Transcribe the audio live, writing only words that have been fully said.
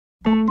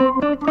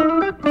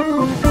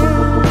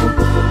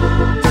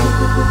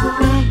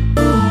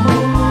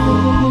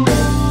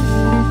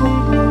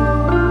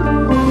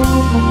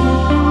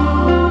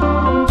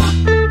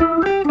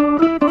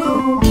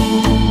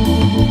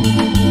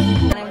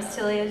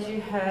as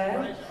you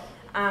heard.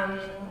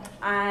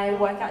 I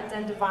work at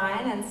Den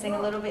Divine and sing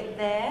a little bit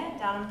there,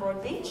 down in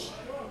Broadbeach.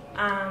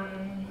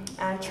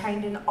 I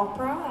trained in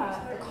opera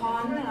at the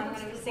Con, and I'm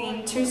going to be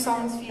singing 2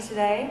 songs for you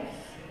today.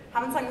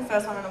 Haven't sung the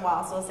first one in a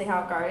while, so we'll see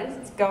how it goes.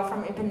 It's Girl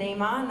from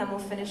Ipanema, and then we'll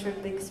finish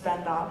with Big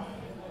Spender.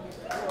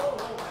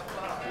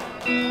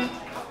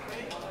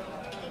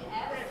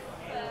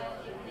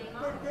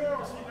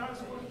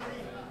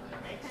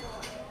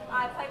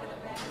 I played with a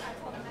band, I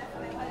told them F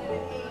and they played it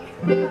at E.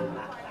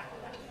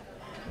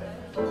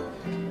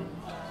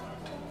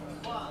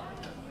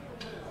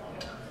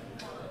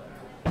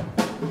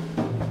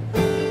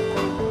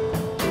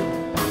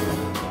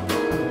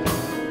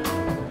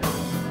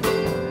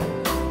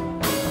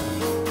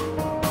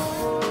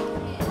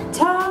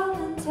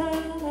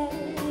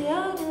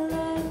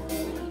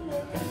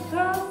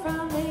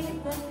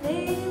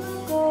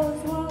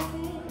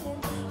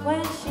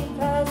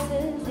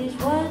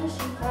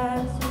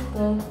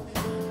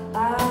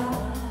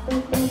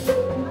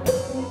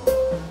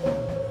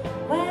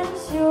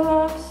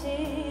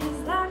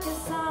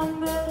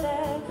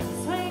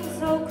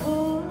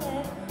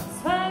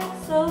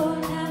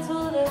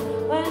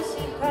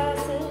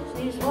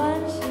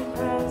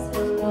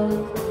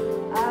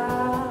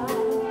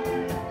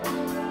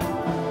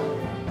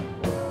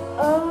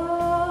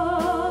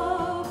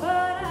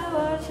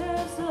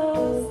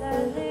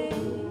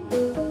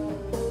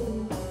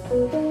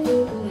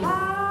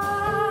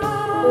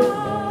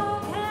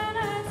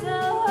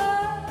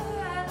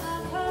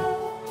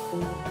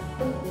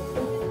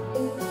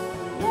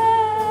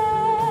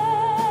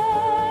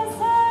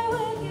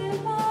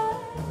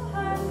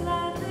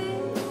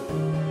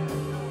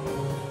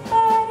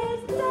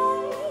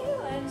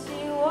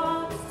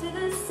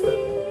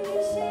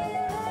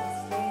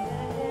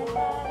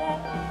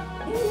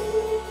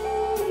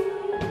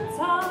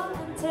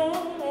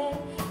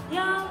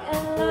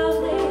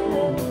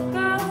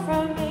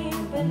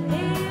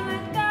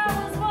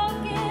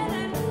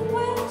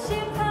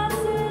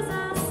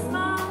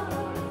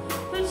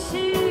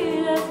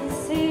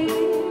 See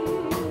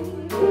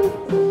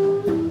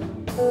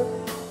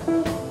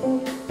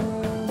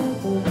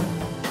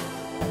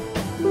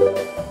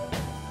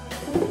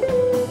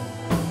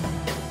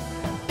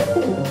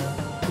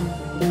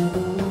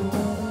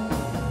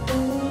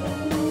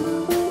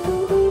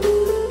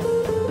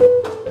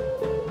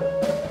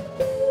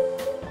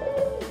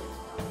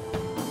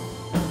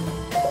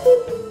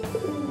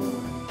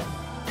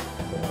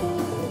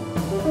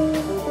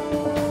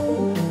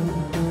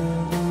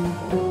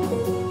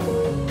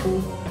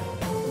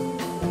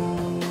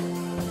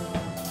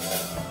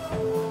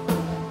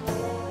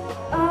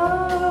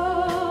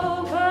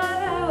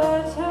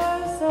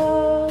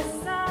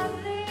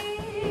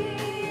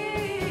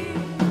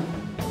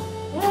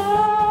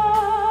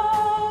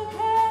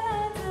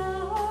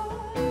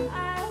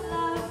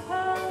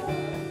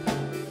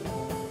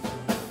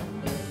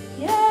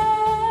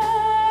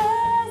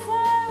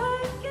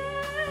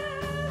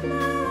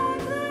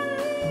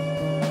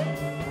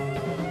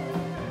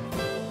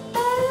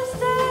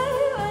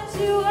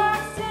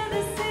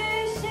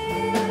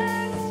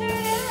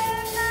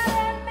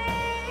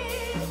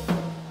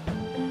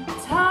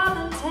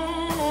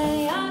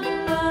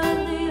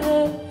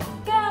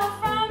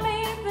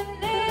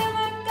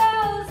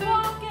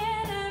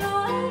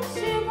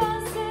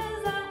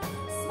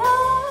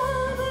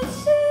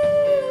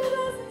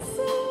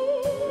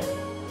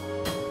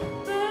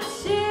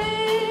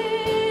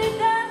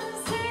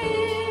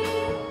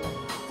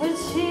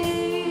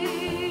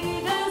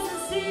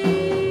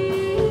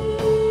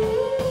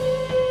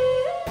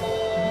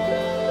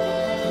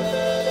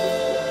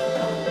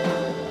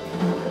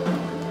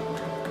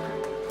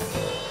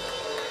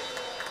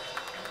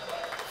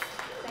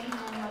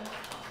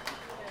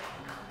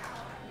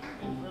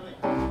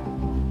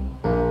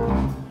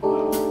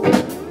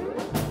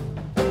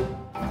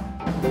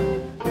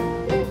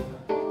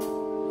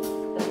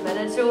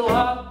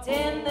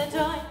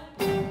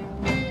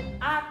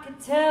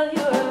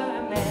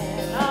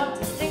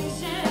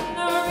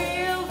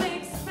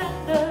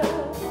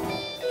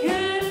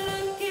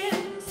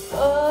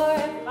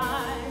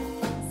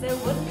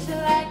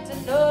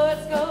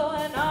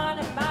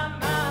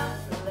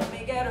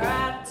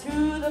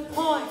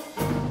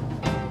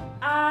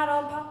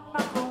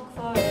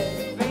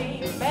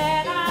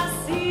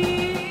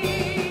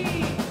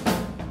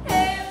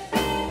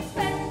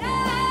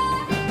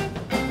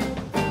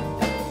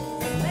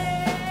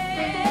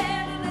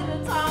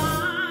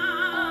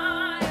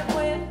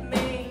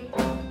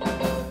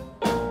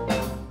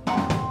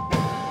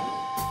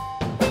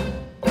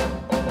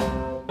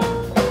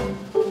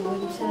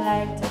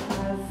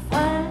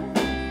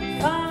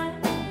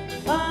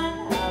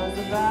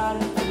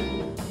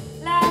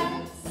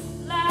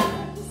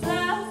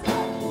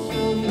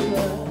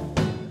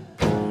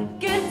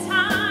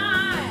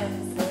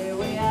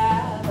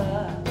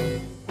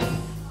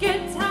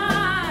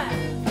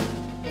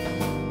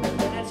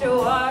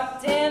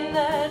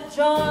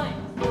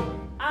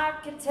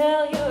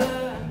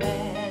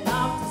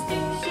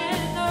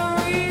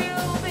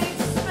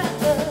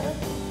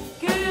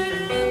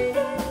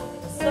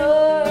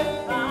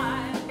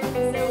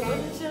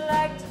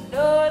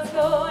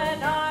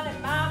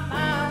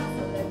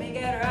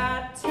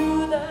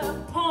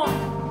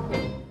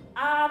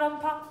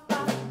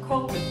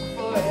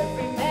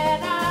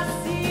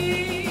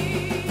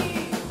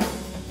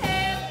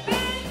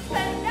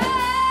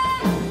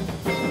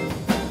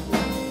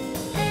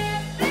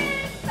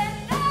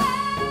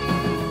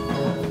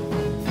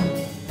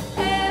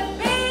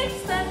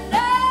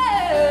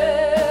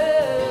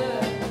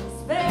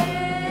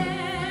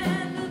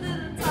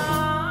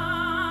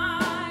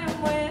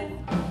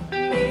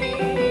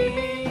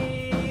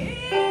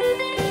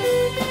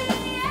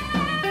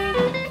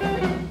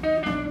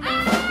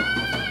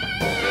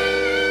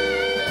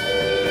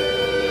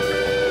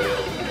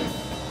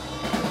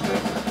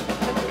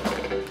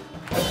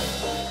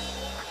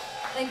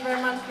Thank you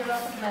very much. You're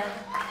welcome, man.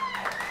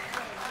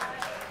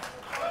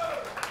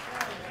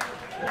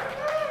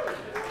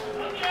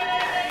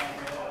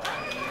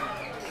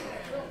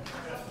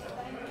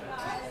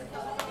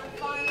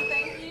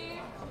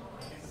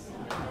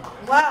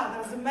 Wow,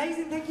 that was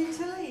amazing. Thank you,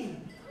 Tilly.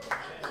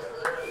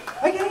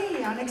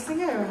 Okay, our next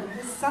singer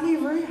is Sonny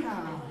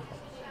Ruha.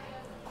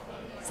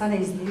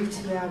 Sonny's new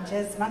to our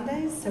Jazz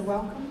Mondays, so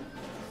welcome.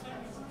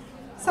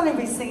 Sonny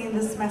will be singing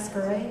this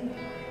masquerade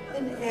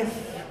in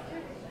F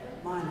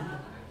minor.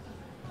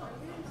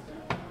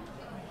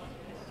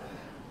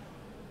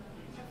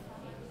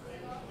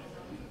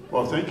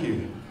 Well, thank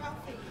you.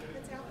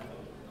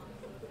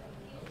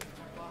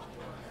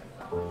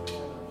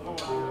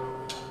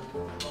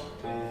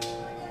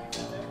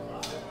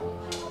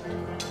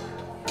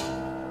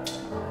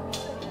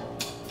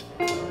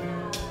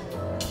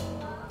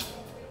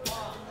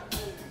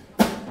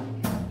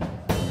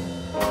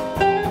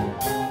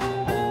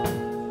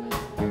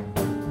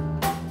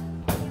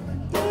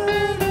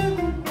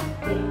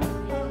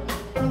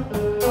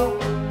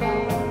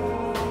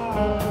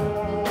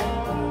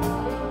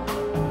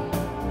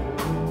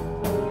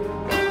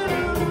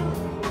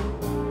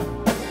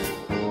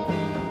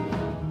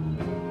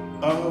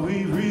 Are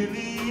we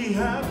really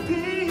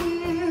happy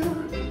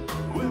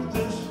with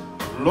this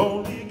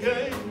lonely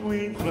game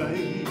we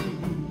play?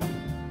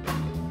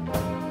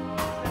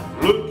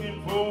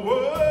 Looking for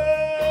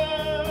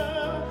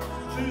words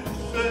to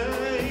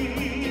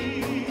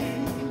say,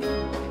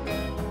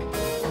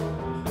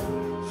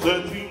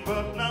 searching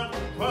but not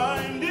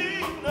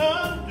finding,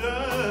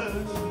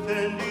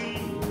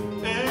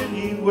 understanding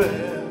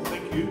anywhere.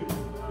 Thank you.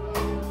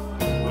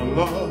 We're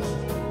lost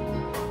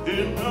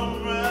in a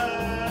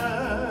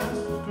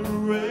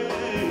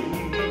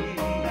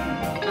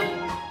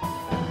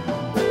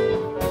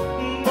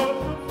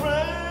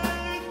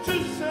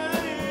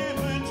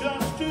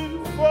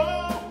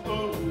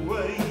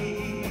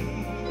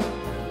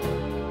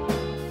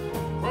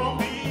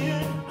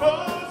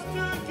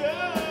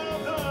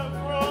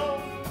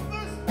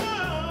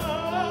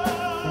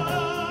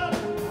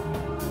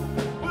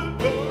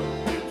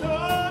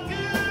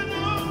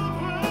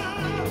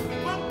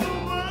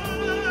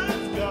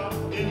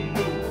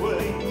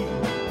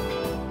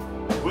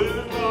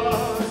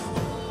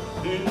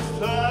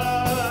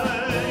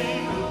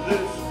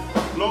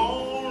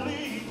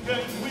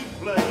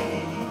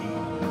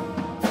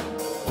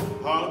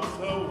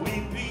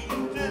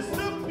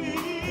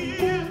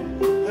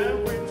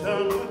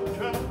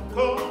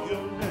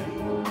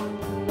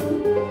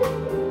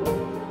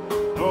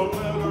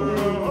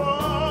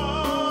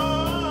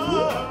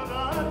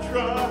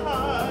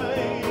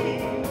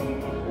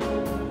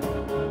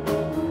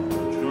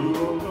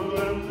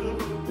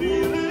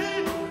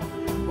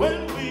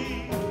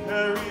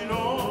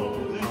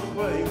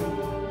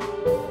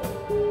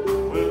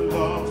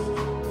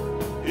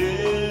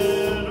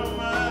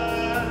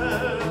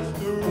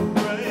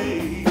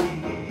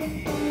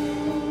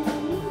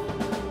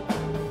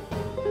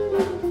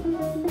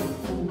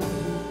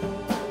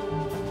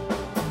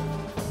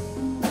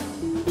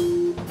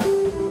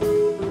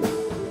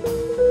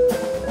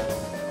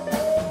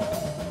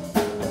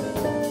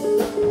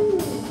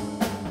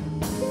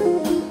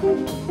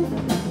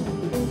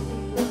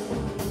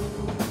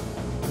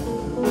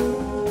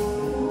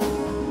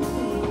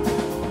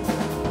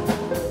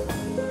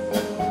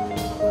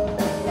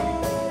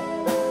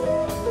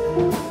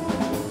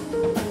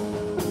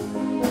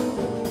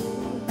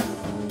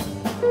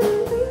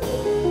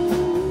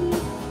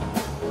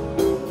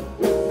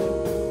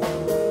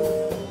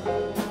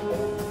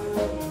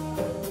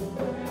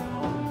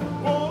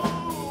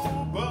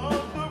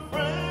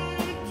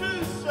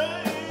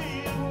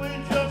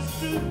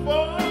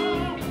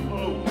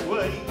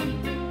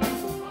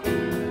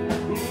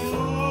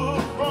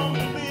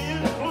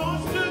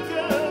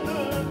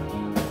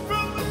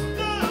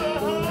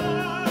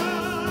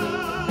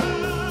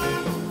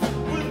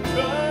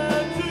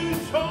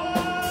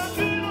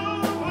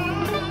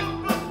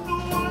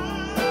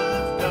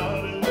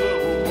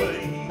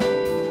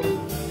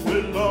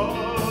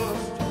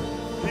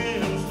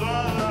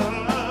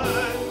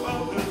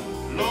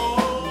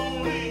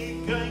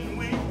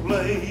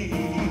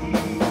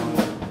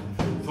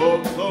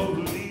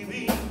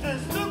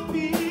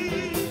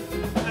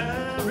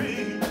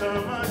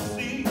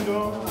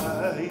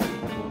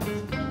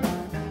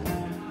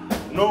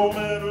no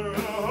matter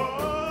how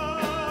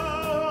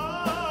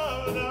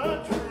hard I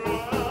try,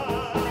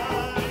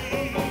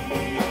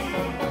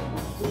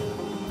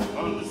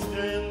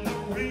 understand the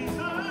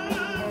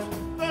reasons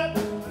that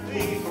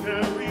we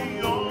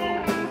carry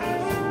on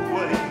this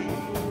way.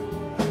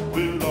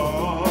 We're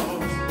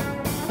lost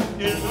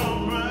in a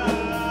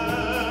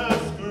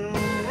masquerade,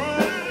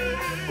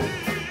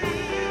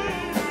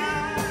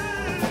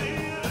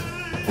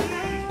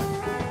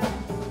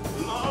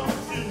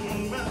 lost in a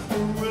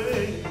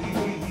masquerade.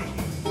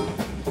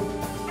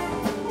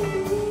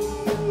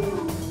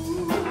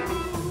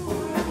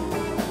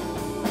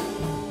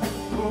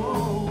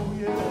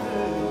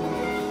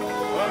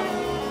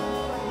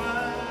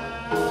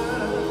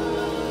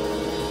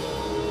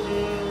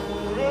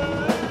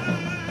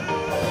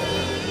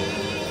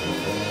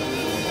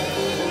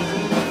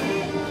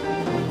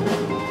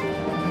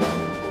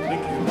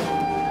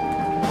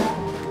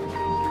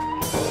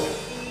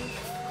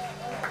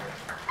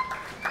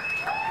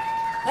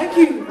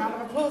 Thank you. Round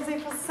of applause there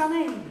for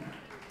Sonny.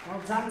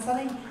 Well done,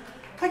 Sonny.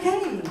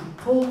 Okay,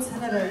 Paulie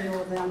Tinirau,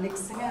 you're our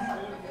next singer.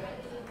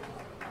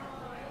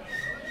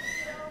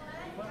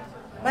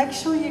 Make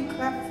sure you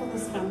clap for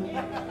this one.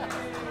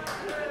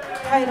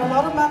 Paid a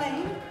lot of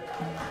money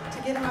to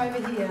get him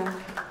over here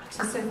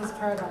to Surfers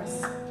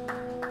Paradise.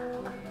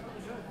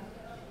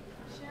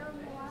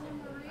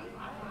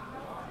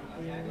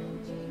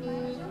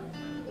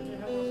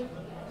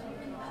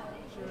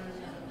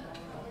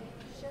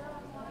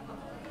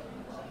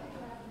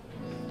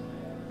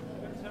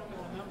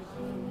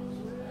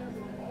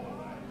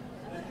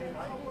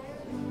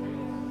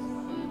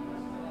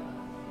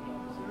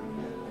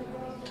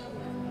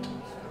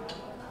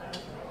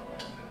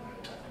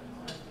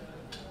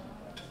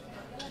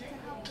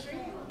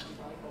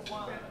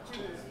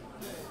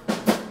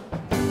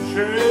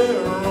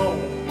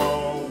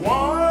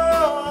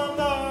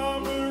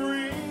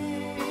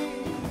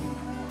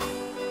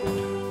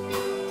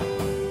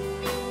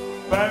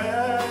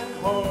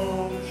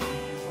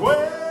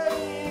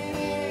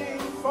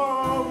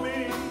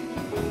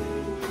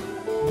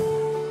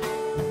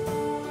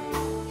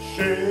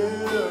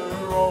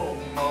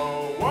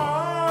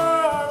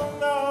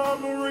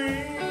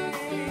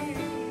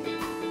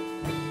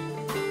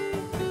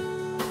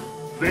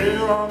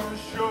 There on the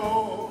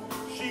shore,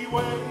 she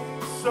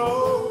waits so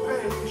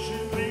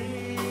patiently.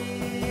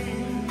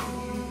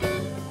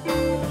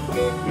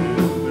 In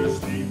the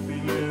sleepy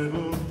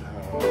little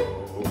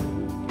town,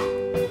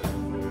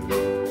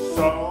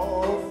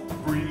 soft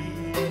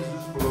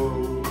breezes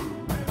blow.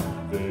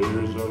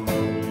 There's a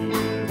lovely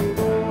little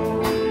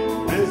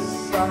town, this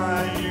I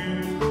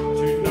used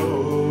to know.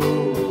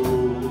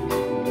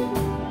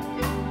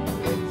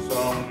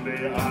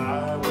 Someday I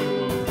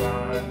will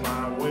find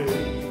my way,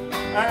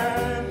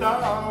 and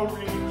I'll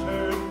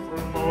return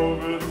from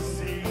over the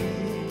sea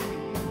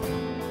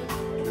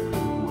to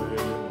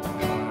where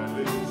my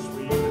little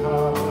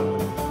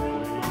sweetheart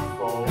waits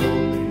for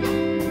me.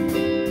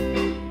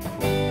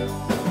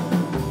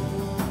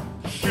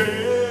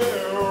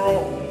 Share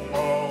on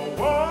my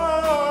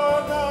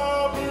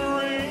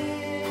wandering,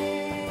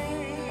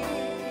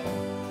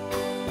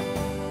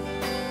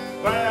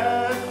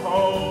 back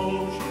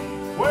home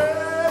she's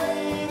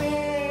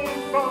waiting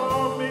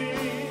for me.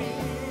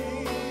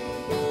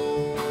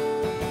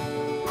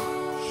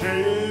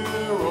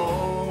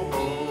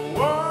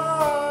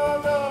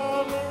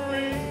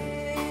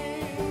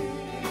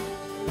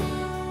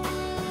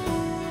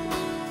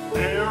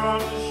 There on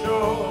the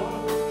shore,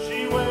 she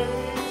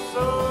waits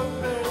so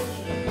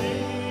patiently.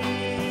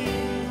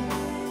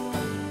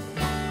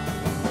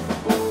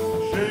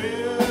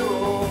 She'll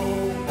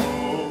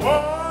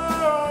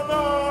one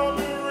on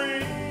the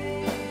ring.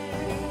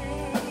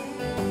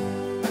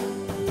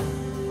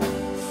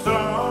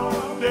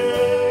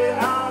 Someday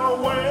our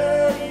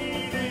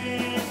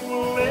waiting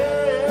will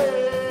end.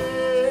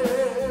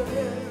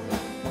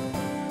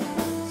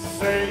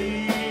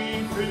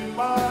 Safe in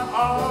my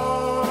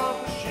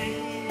arms she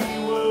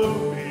will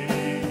be,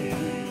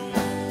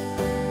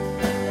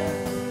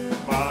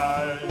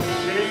 my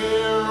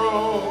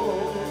hero,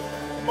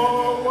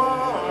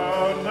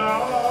 Moana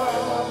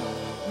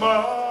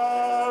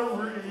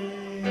Marie.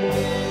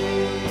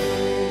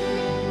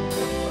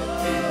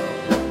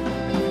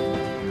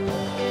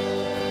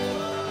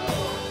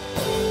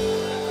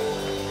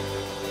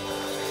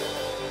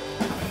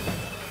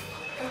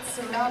 That's a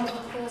round of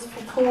applause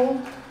for Paul.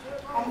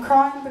 I'm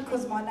crying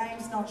because my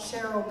name's not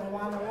Cheryl,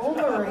 Moana, or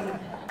Marie.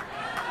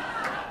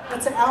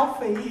 It's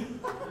Alfie.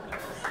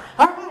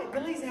 All right,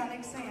 Billy's our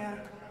next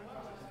singer.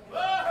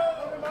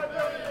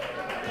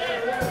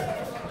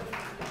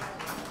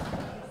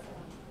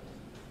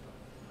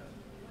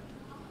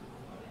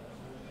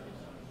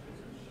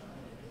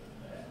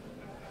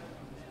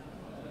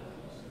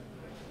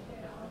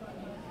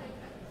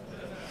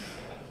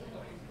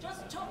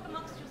 Just talk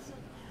amongst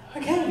yourselves.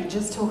 Okay,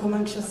 just talk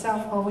amongst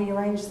yourself while we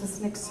arrange this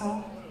next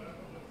song.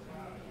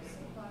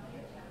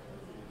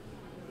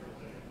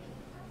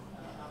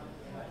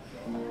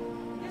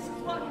 This is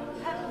what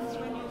happens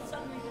when you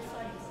suddenly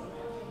decide to sing.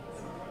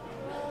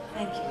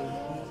 Thank you.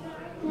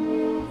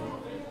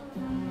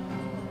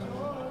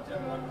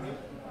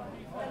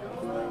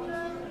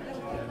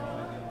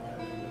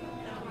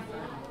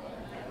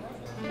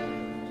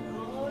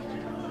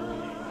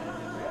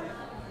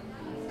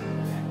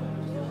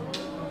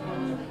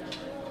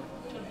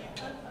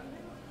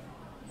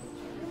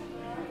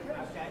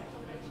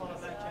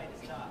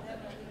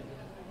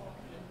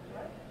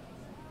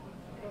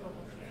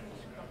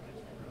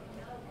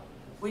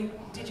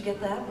 Did you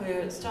get that?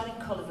 We're starting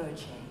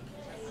Colavoce,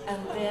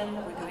 and then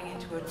we're going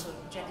into a sort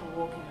of gentle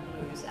walking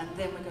blues, and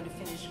then we're going to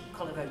finish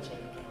Colavoce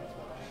again.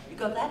 You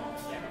got that?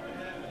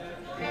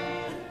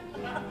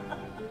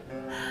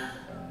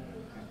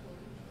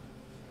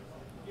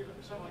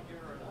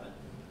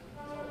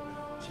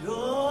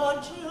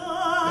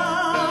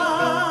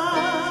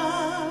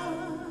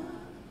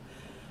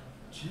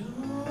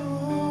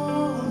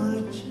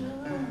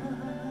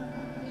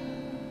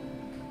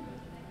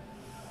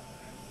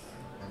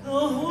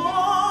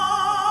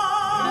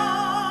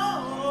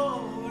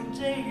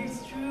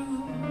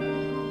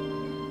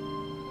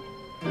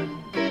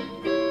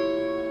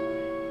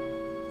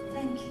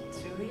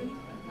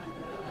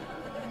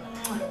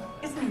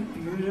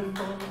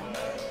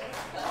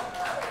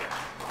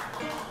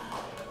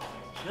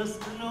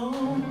 just an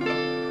old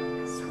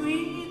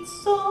sweet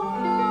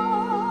song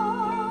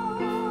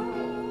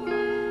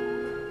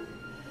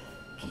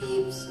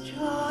keeps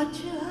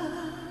Georgia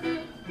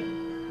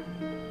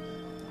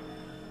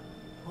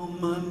on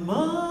my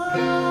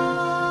mind.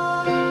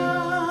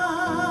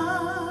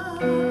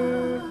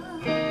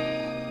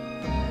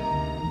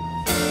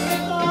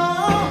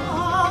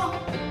 Oh,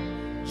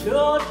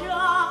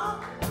 Georgia,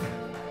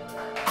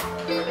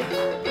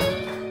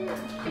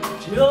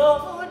 Georgia,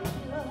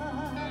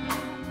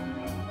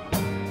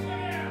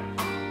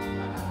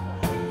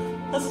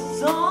 a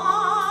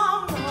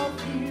song of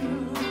you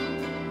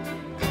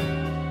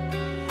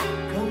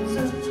comes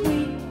as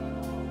sweet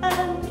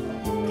and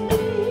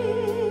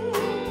clear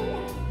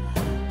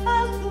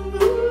as the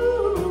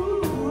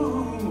moonlight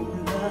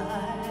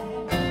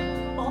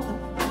on the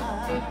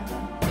pine.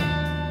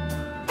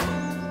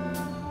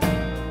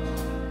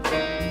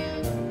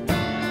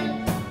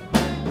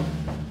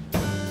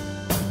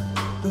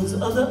 Those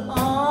other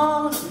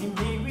arms, they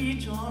may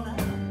reach on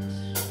out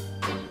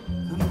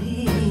for me.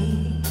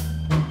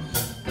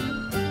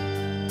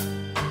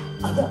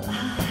 Other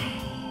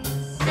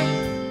eyes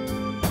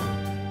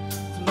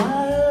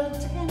smile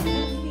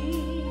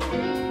tenderly,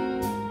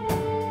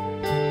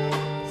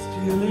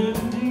 still in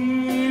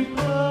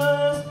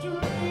deepest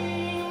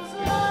dreams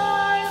I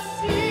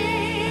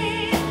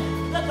see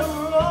that the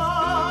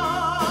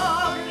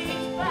road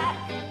leads back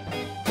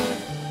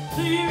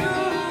to you,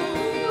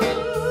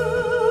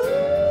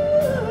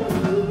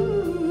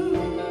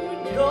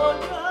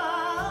 Georgia.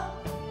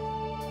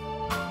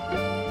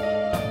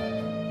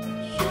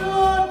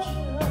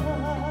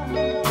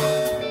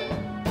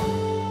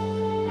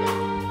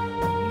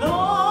 No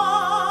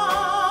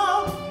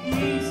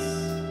peace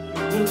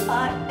will I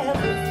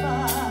ever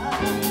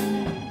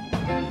find,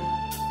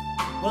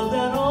 well,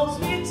 that old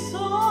sweet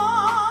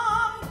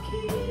song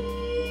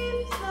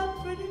keeps that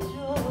pretty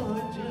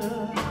Georgia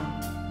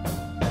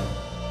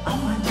on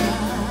my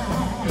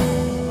mind.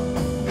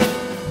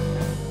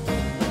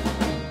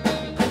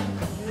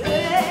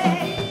 Yeah.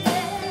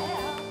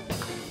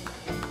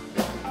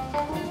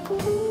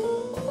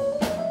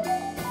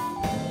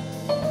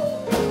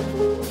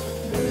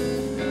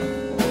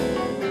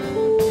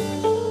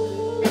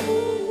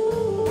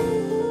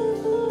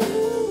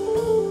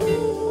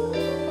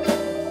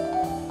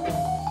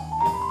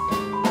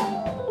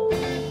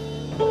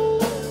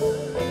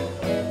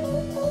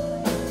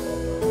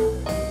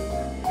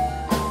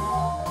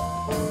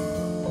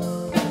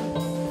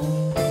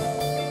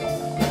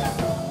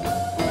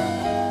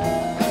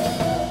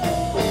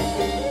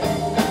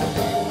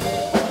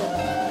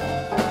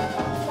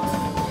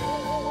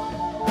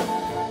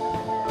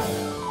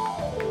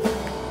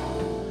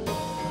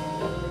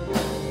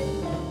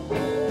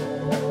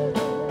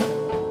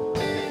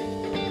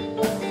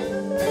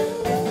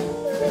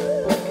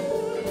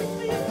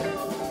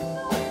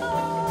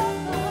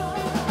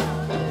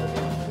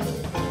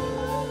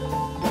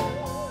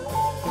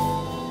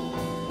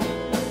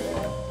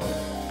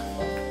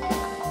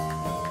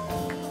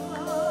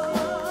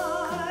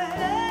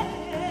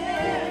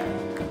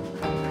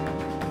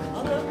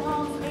 Other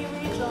arms may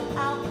reach on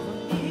out for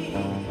me,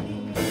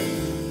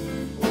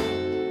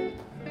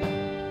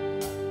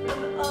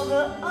 and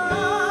other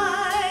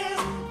eyes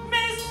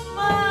may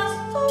smile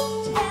so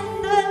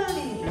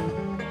tenderly,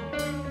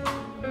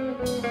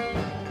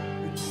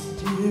 but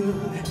still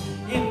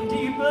in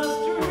deepest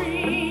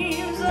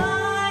dreams I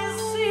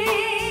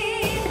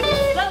see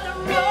that the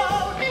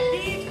road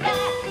leads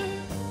back.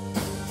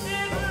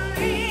 It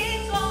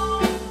leads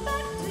on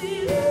back to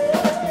you,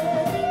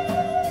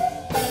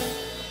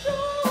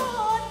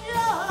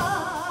 Georgia.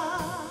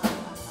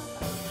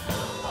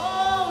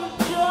 Oh,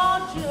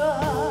 Georgia.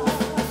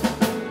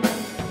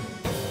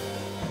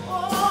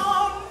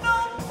 Oh, no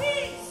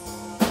peace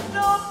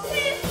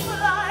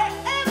will I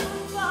ever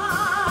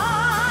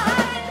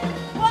find.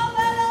 Well,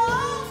 that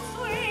old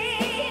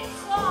sweet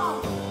song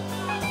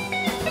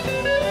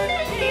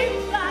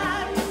keeps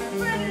that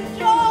pretty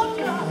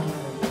Georgia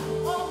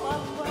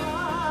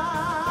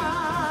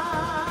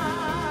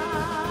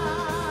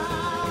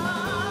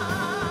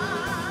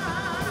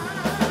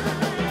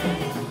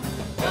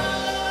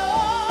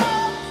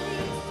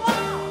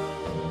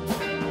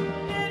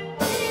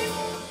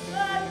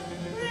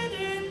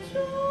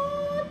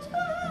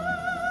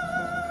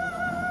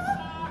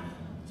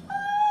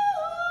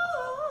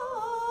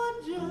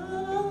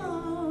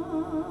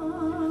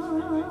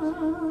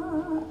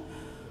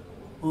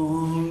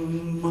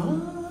on my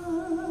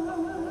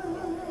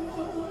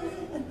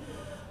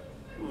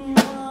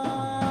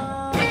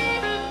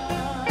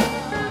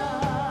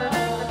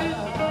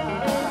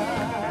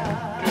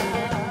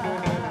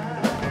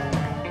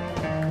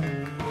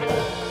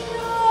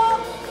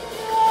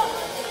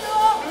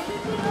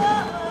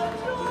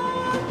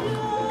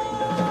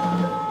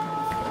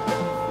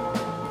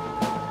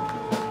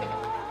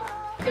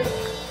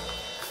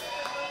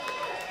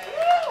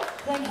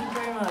Thank you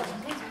very much.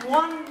 These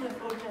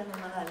wonderful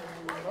gentlemen.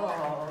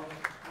 Oh.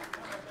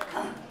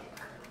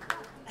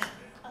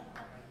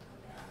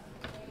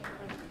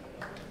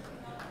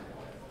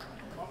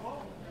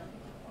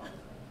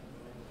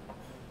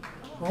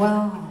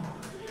 Wow,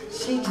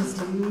 she's just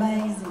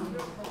amazing.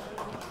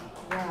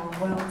 Wow,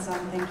 well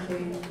done, thank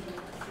you.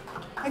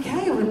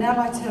 Okay, we'd now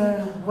like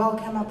to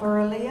welcome up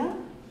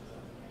Aryila.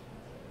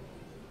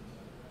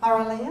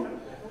 Aryila?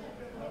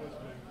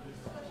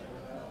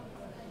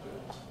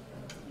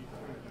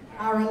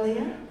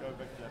 Aryila? Go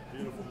back to that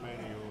beautiful man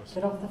of yours.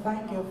 Get off the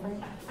phone,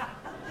 girlfriend.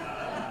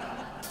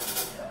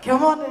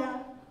 Come on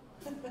down.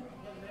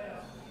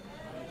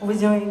 Are we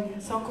doing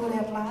a song called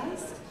At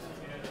Last?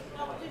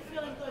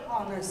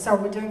 Oh no,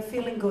 sorry, we're doing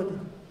Feeling Good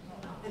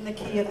in the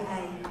key of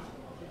A.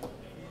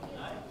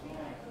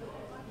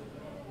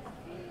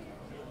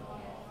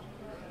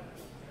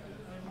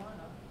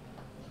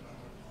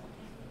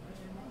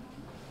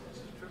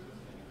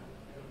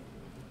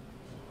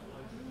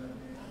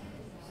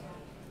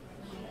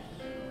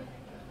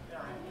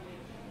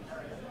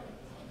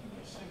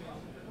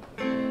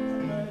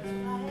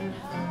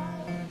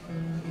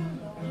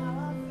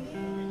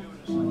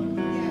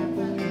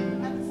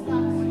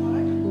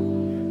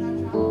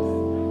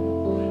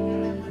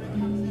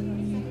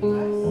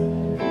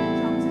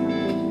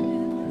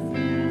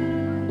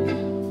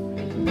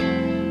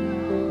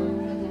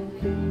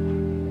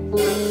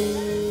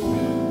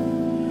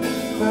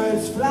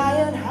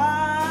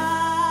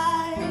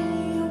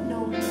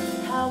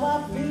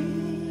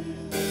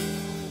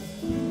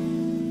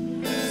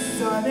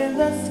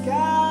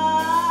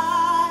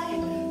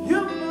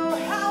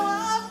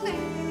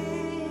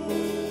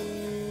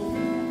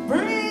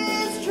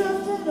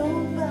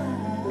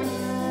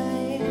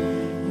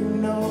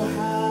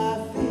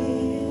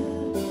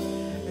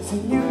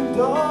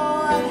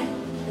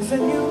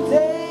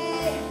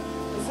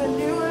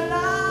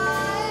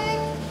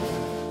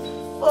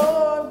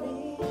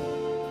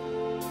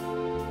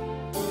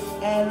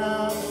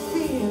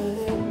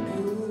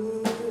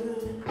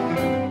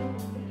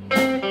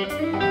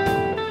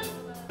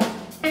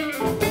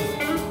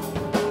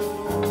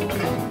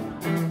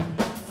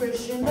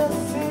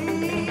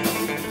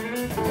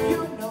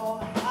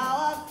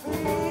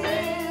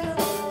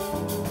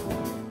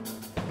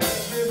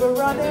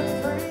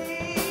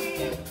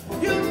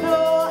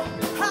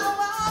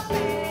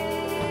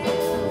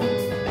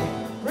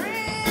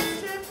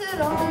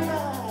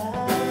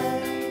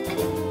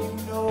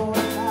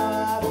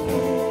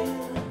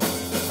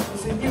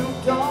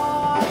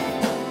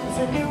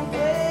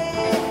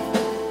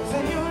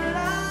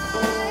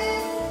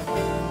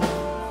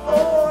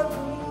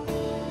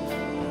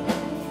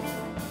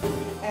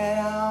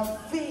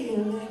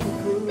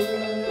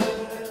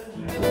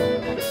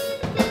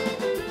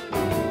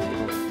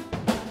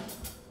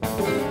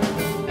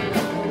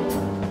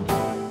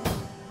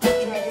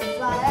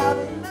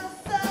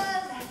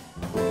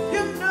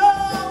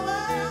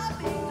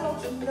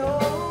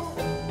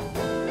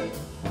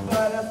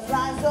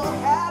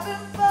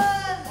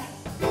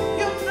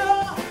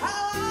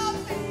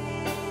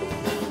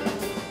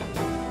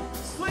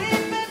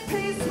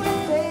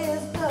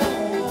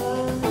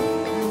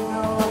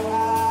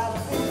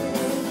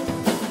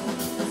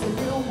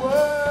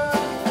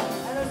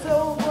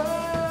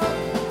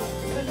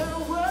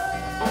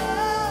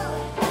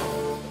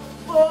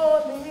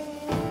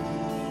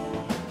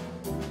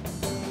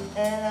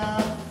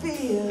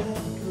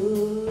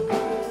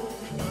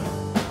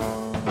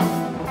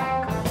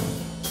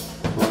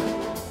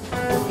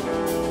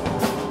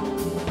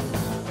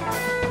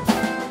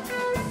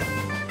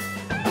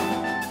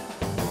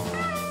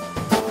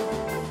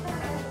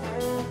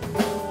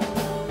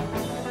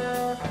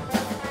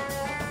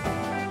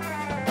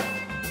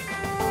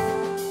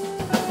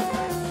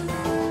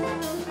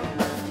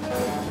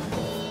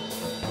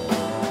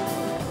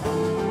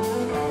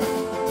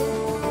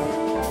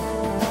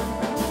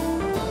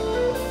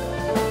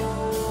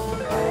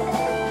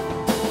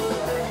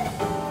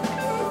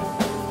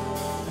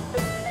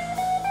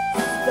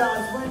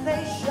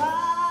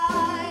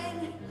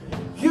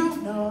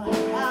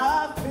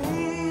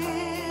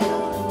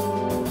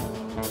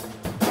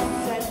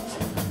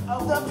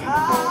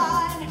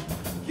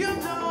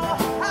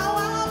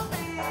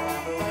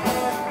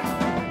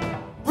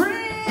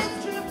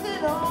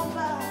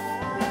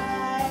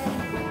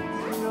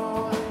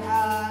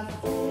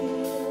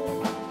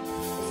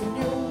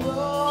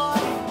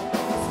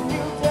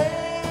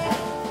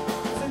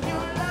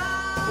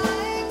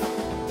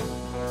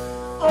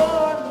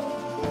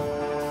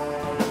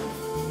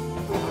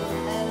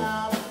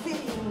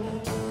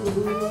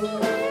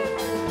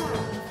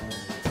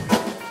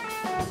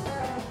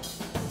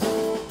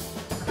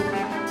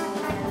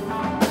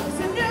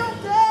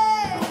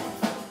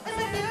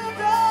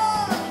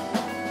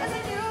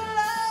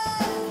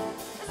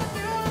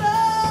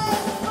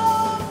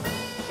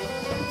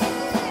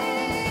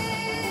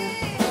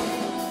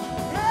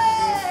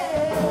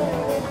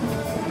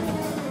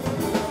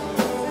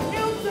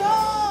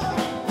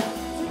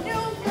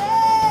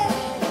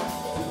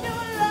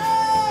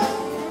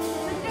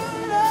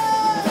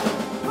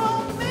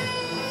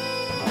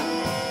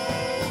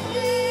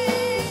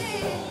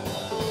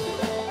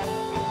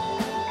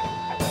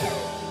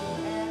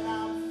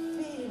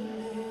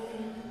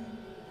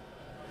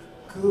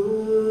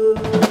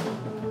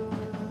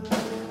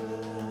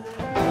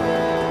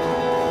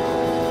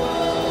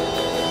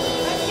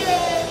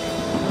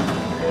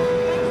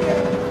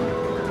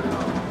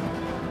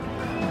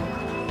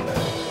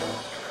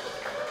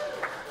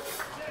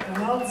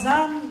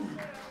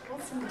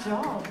 Excellent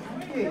job.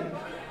 Thank you.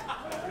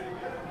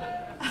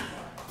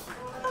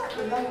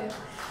 We love it.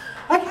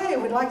 Okay,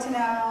 we'd like to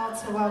now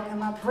to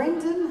welcome up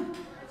Brendon.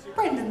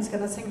 Brendon's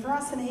going to sing for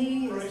us, and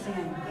he is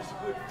singing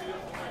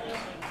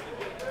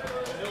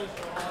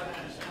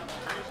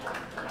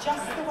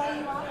Just the Way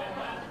You Are.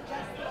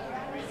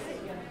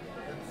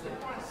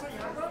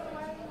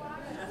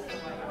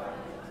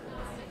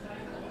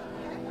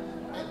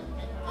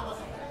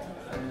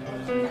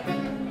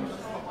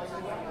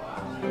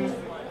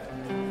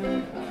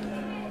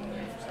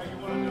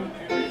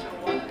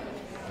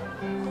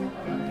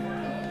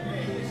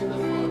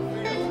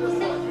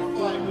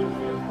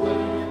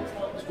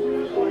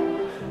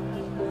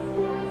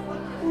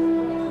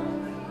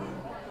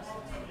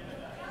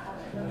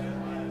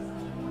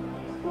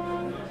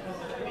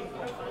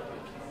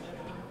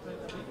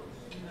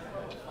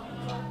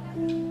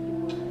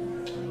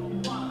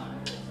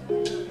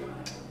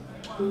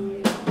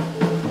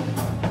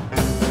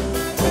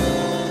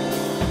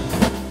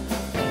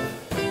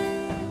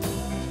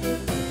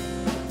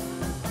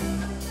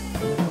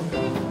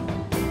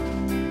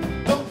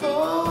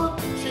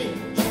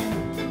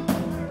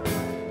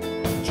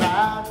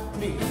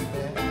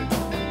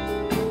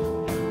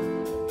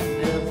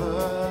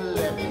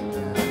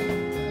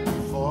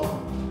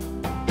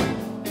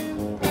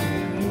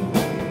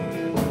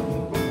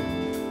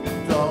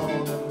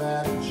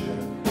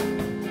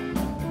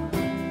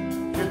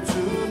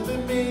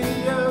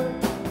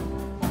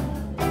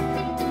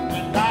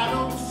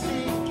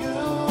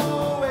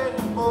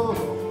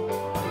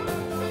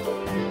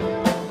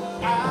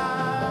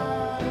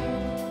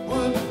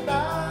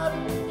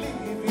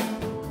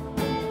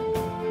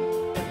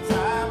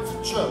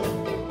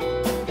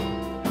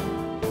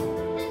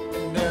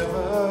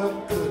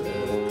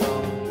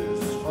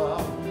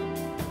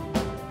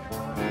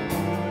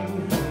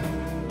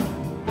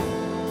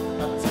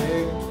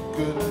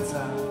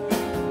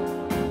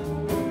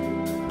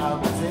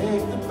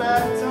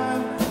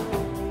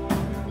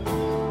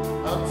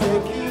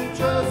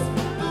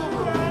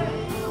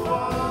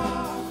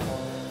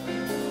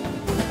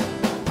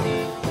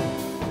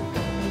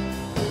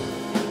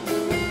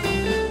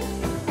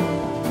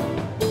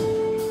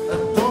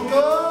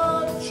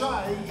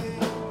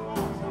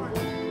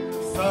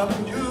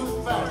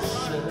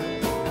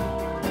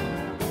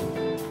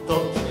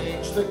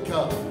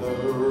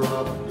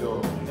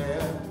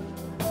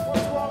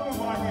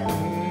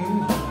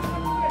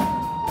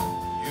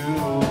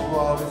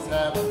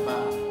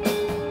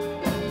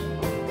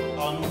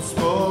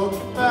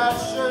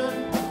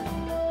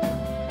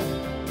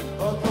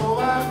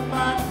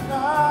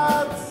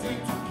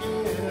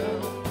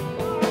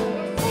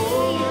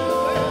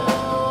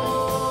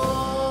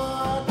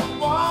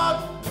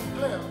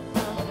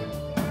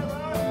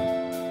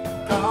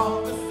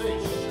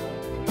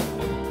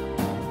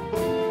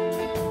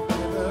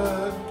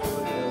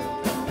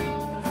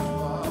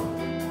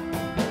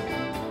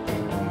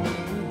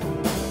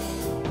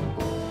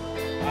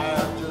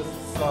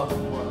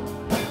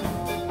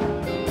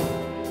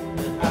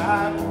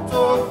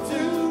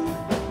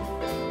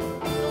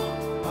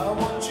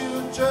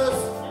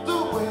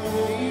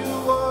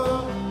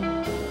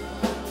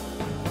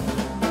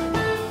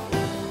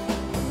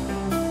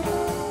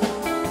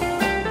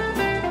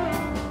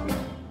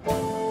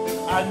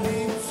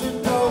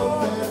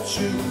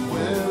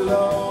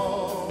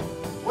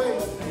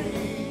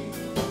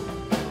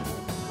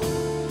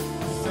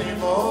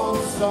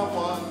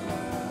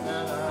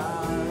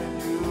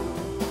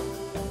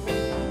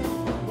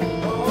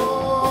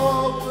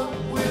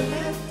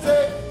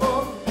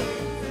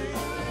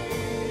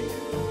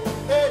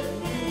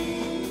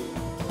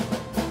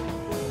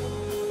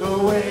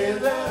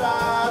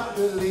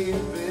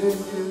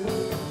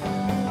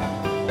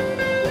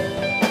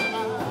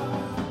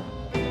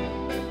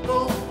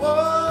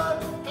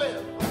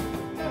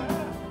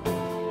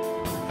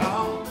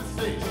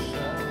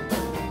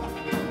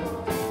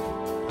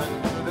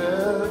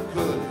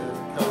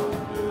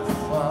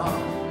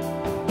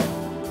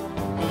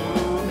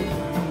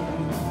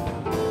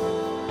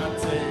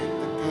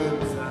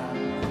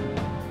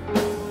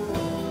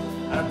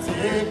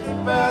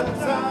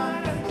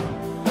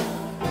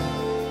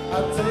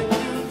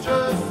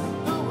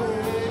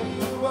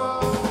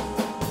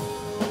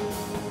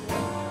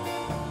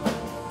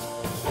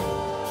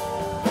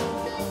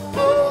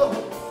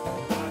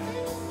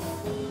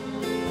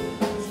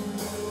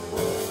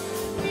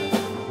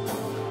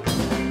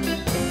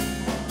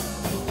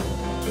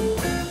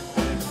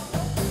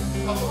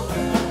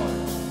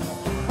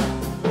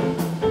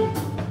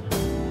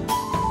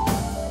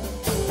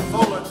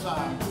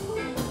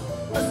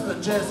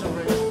 Jazz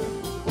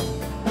arrangement.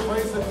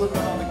 Praise the good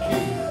man on the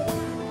key.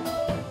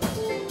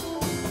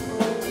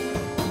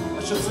 I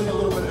should sing a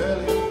little bit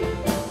earlier.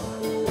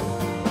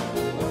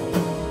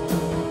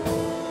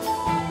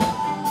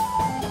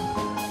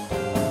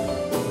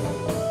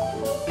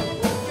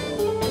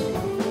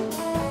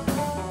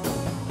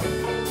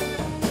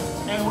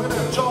 And we're going to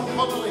have John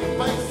Connolly,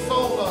 bass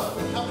solo,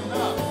 coming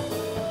up.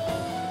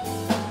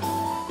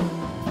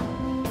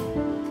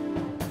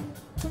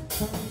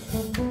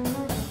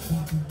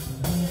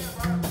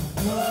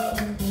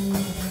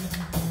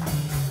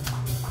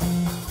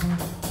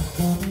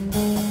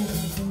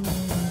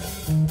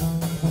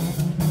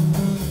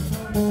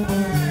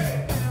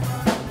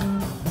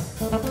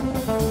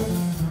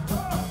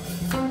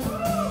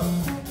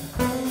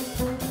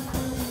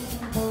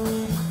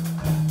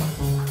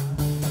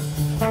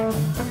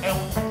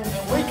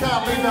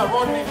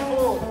 Rodney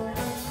Ford.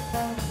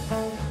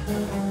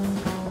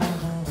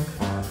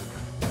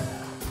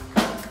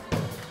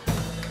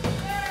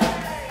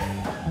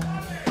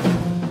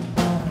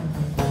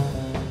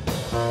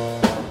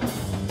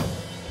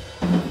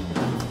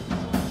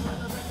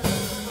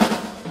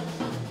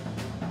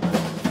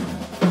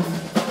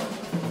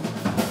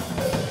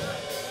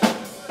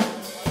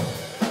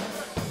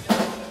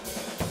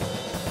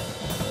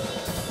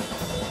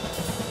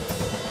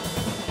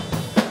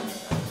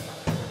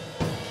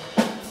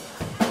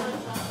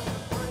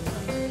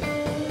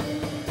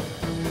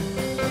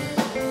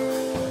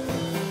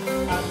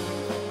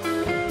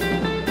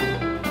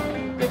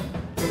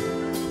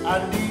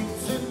 I need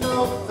to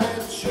know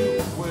that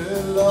you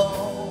will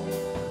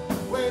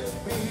always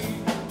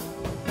be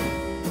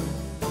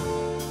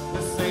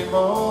the same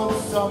old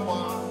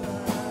someone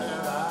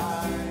that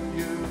I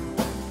knew.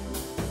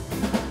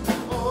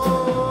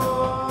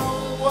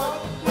 Oh,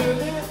 what will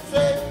it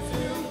take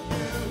to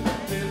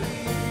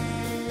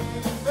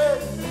believe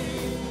in me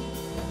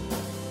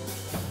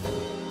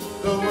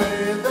the way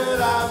that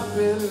I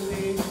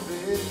believe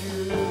in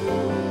you?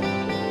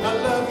 I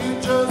love you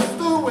just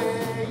the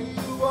way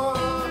you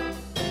are.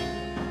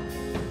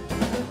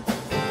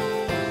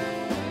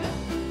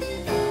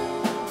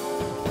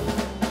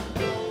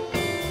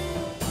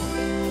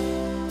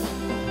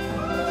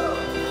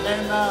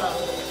 And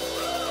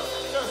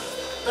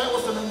that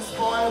was an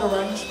inspired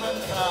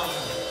arrangement.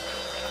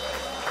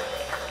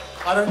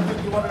 I don't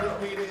think you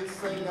wanted me to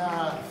sing.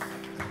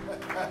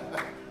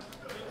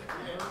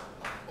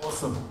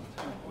 Awesome.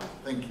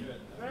 Thank you.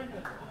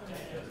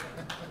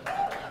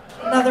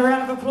 Another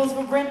round of applause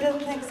for Brendon.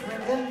 Thanks,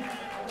 Brendon.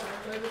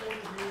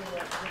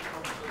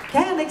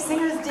 Okay, our next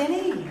singer is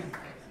Denny.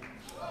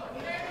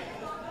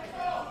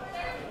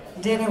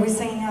 Denny, we're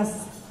singing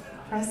us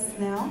press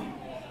now.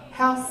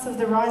 House of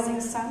the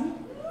Rising Sun.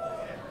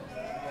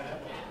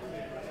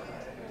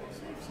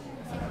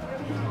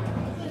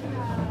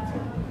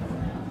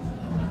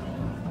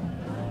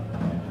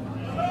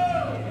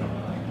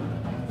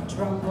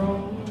 Drum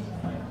roll.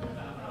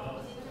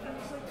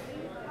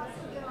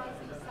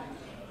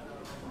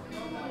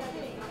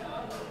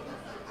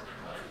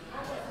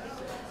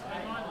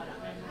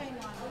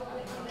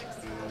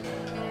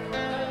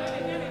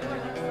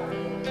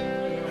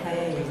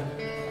 Hey,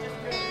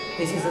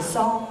 this is a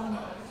song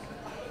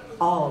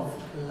of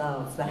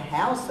love, the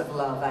house of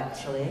love,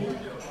 actually.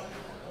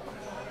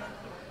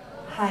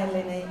 Hi,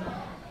 Lenny.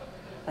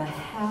 The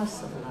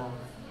house of love.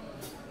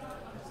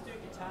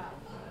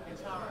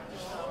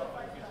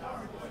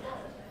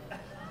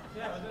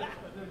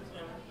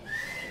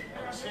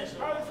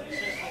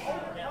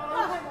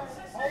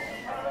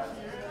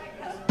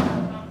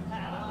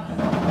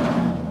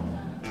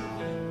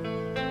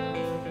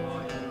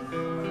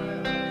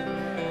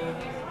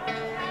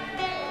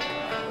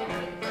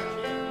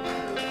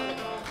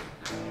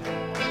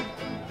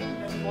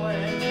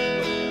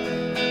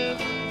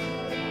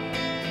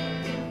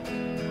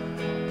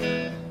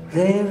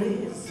 There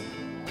is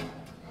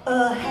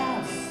a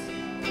house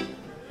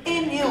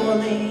in New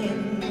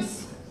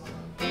Orleans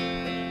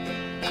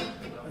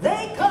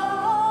they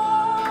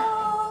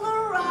call the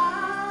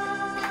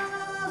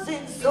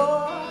Rising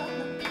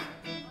Sun.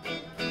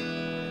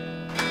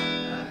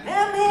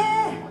 And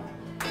here,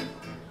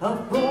 a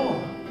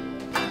boy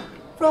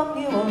from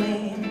New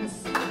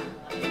Orleans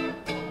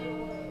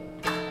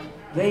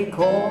they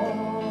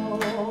call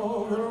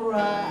the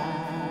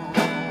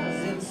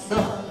Rising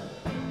Sun.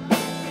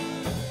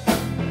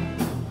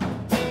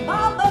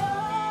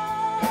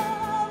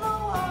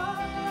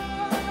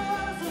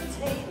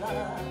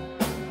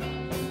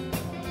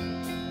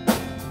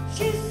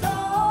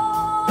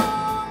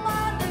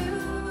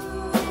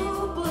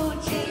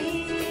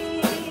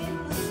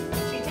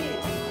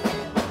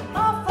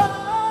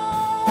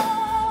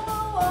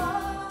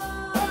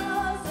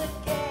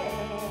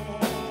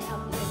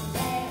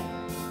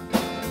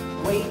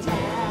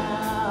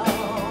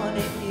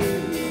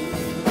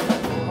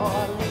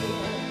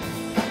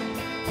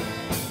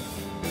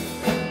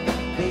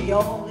 The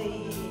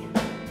only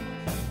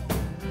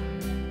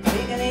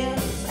thing an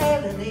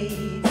ever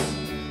needs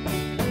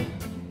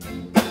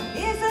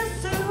is a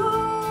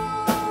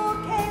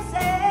suitcase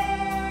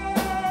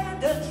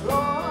and a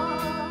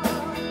trunk,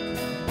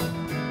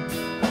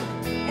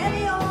 and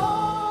the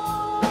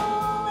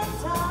only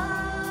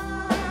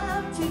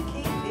time to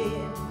keep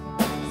it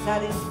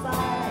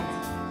satisfied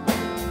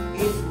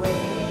is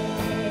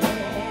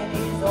when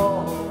he's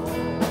all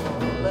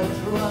a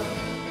drunk.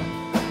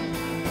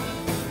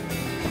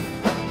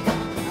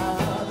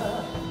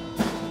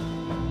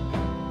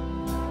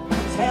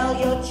 Tell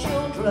your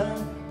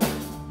children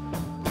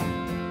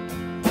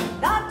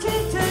not to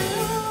do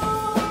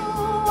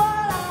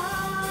what I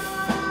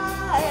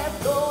have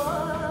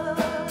done,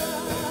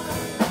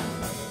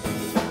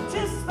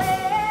 to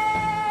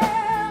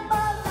spend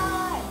my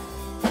life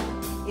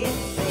in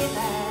sin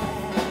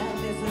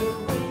and misery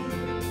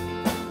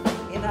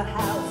in a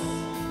house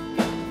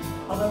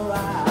on the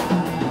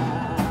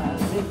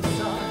rising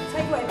sun.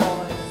 Take away,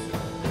 boys.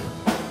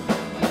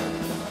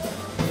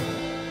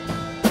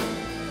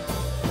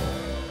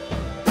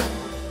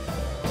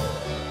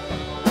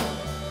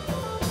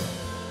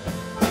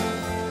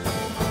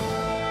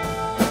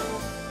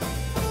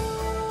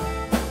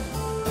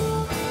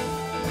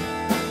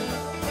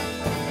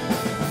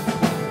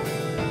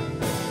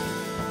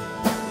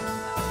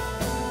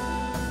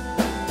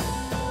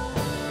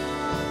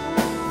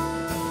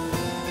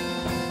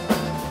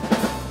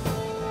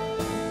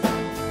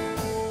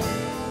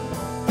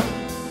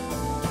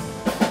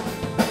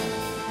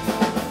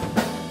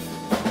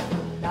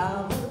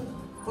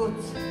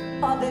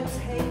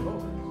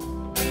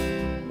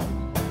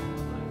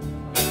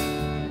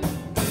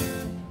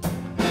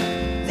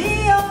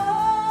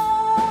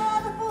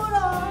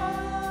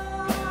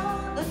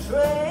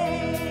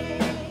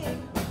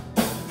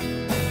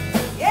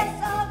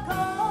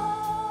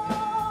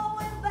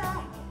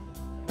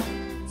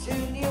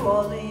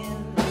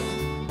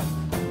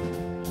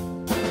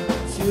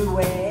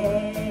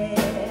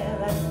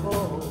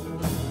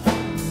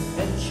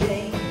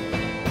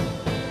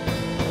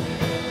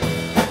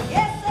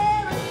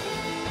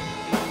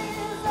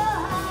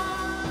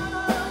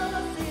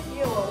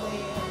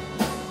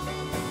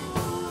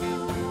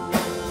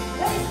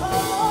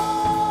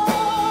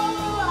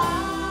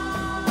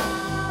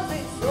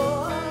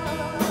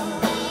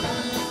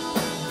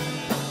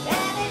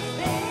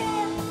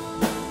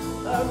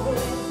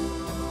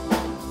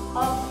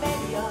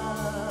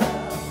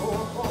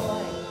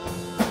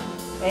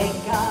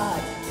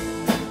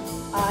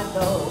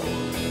 though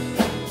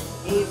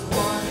he's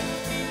one.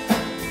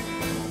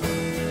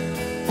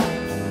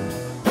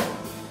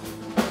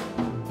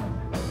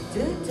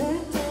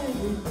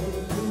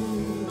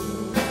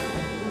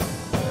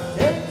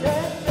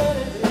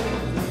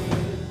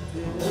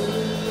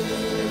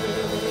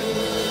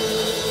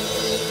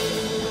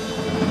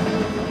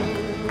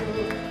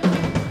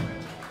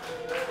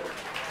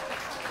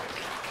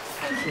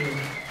 Thank you.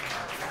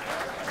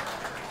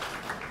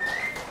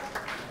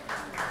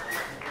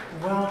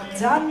 Well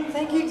done.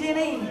 Thank you,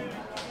 Denny.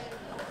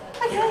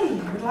 Okay,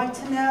 we'd like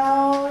to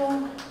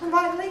now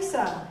invite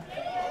Lisa.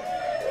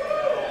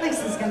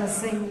 Lisa's going to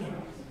sing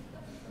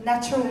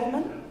Natural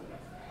Woman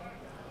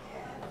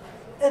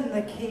in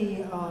the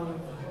key of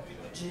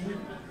G.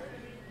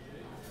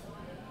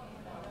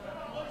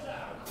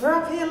 We're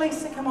up here,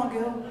 Lisa. Come on,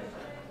 girl.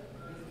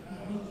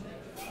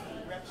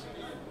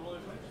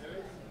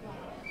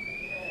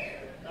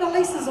 Now,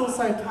 Lisa's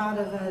also part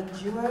of a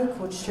duo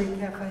called Street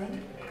Cafe.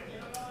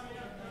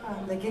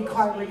 They get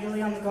quite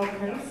regularly on the Gold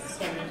Coast,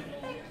 so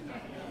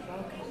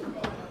welcome.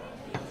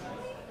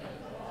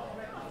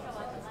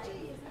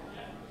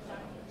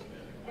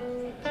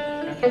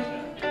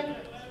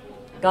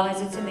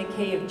 Guys, it's in the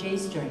key of G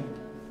string.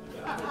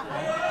 I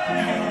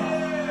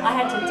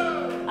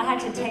had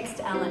to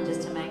text Alan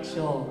just to make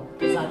sure,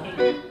 because I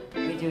think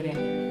we do it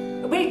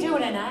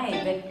in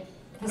A, but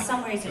for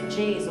some reason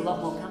G is a lot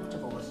more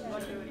comfortable.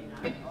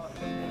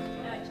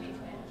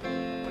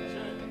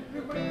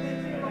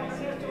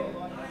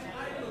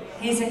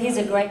 Here's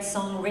a great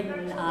song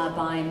written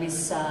by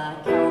Miss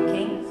Carole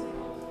King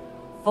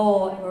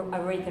for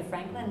Aretha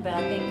Franklin, but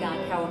I think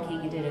Carole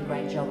King did a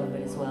great job of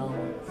it as well.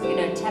 You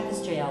know,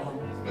 Tapestry album,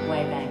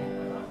 way back.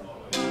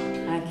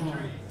 Okay.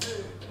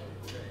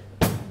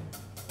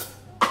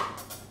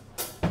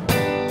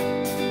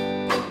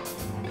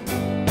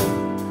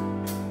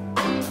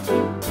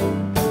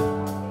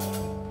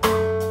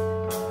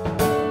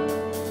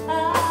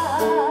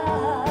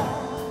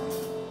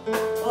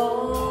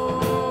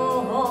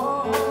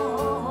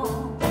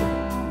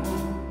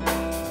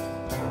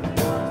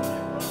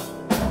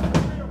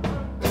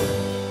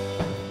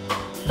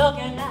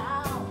 Looking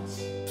out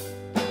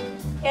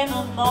in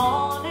the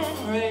morning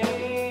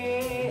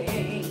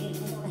rain,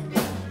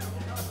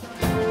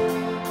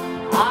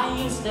 I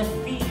used to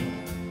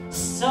feel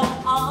so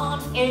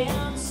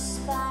uninspired,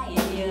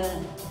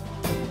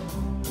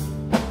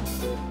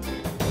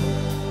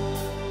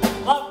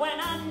 but when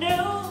I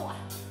knew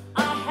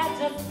I had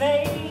to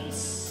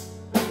face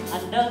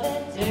another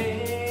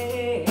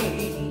day,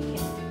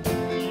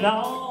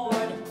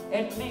 Lord,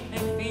 it made me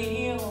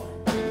feel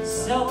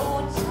so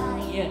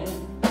tired.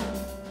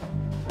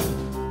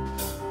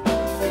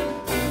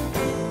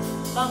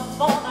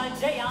 Before the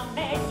day I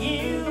met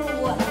you,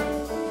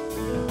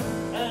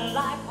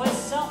 life was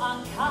so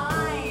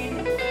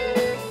unkind,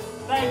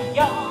 but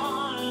your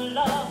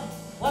love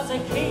was a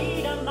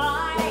key to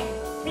my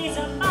peace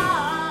of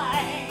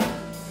mind,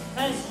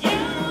 'cause you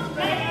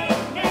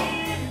made me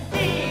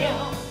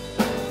feel,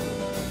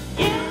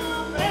 you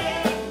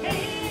made me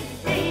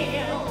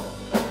feel,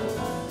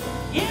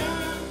 you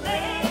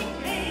made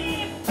me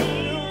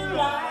feel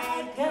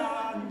like a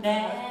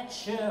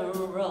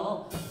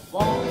natural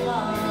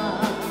woman.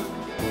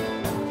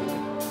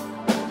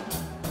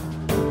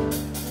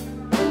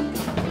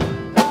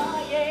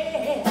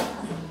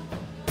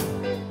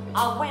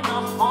 When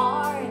my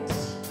heart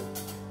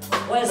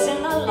was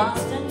in the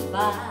lost and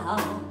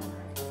found,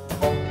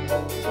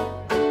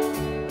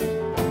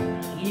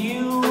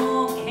 you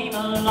came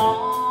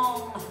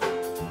along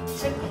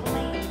to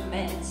claim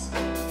it.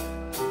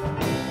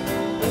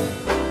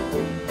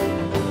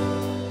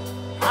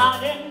 I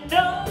didn't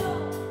know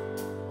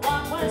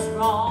what was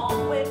wrong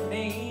with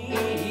me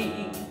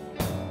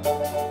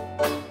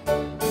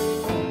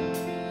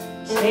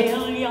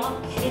till your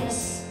kiss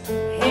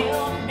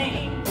held me.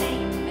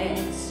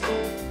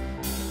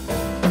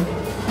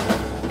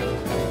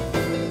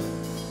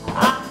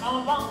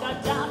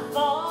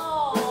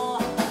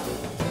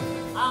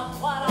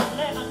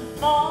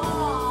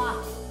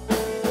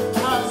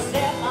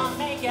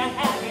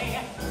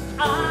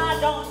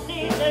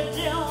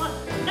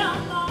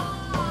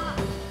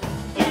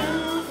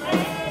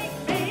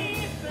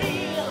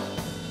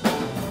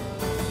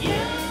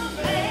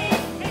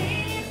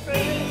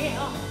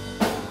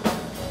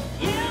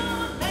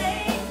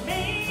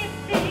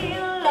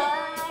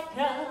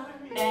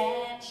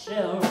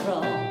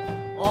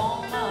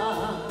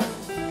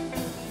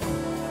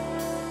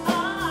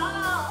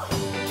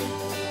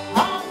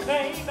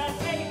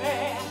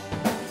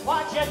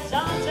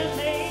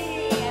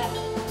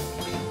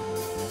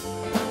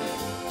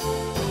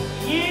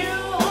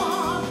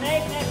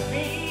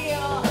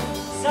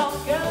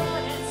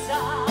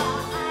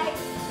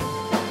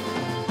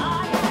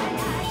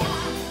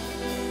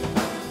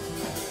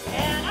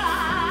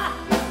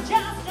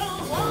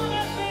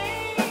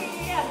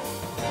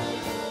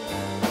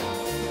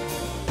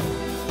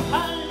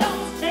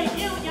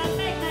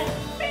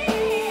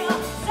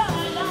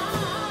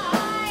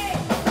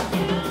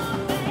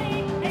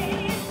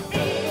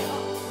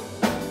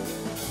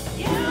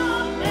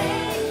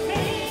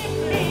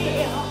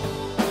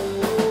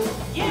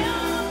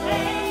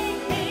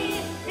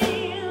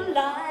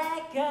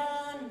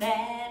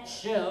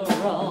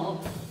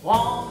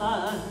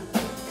 woman.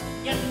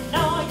 You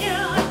know you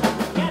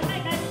make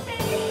me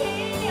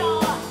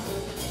feel.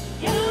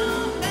 You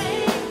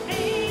make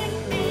me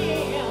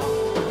feel.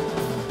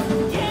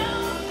 You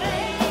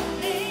make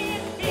me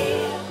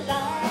feel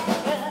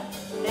like a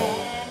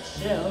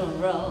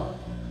natural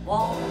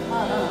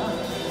woman.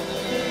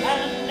 A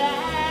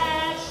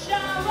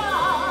natural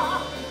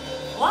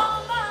woman.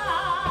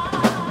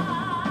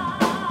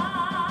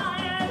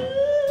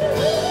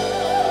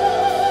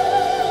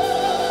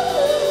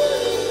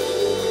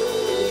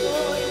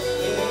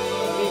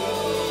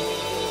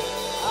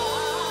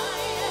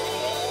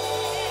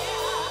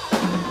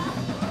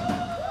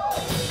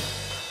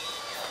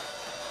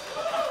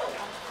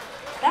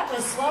 That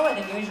was slower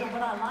than usual,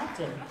 but I liked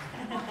it.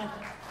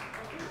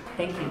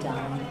 Thank you,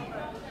 darling.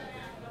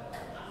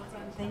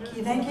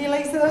 Thank you,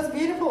 Lisa. That was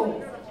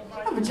beautiful.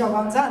 Have a job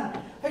well done.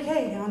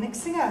 Okay, our next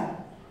singer,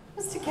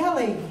 Mr.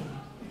 Kelly.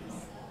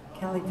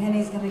 Kelly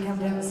Penny's going to come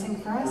down and sing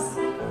for us.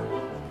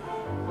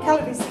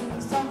 Kelly will be singing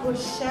a song called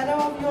Shadow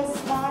of Your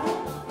Smile.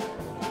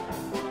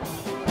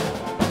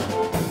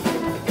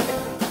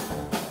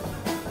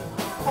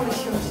 Probably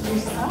should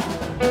introduce that.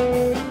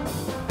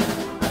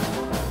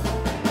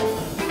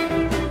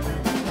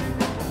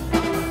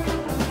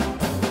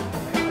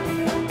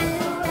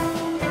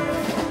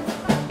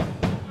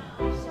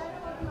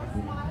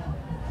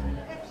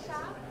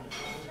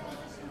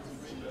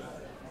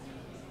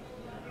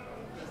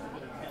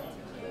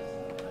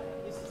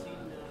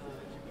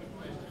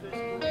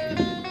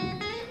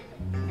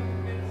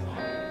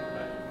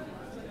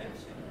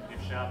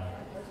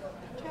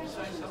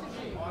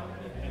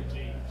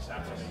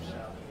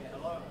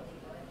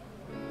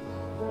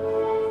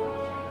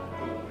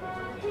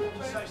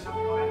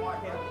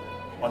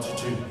 One, two,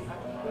 two.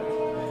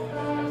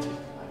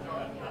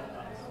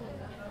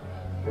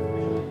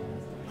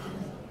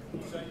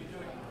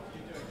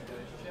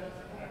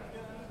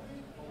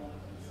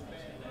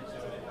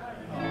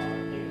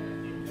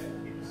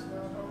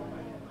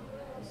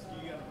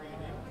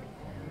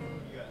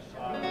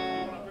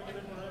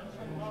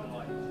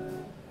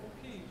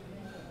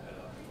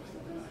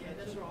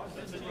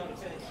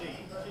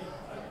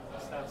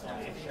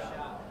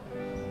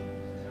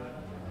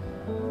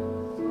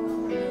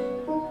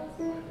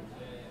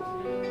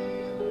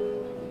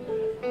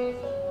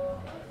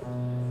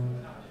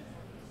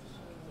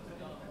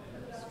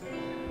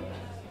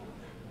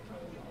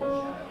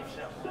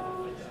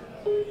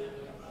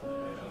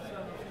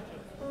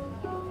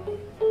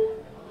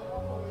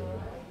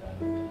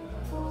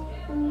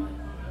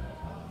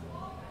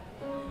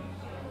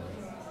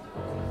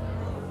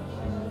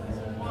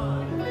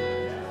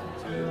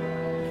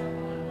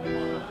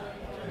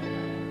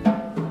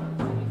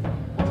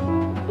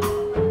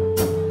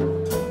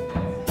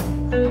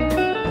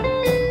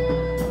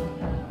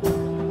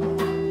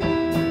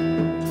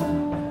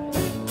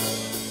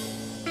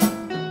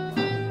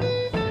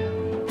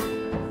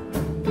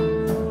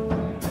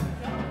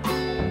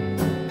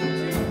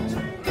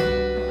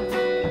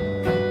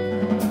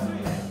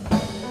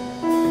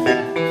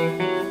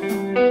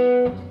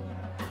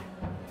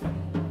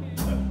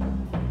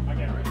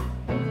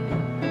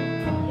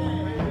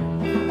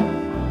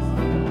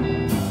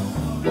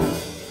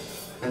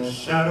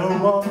 Shadow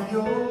of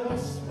your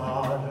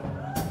smile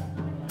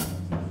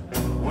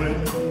when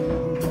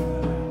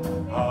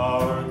you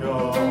are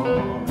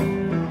gone.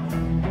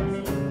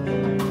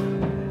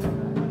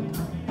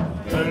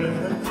 The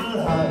little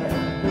light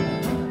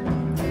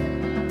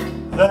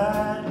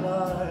that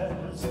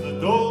lights the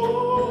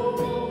door.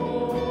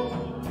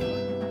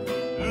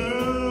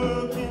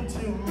 Look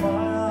into my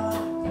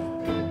eyes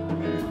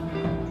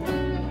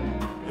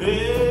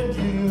and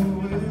you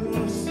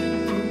will see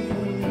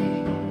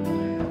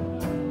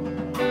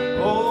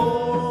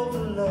all the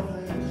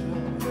lovely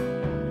joy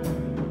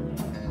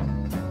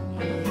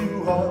you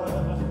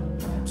are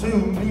to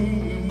me.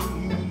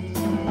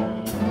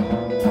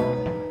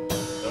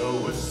 A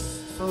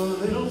wistful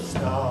little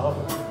star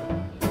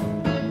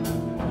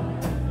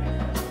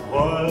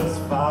was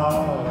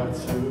far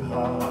too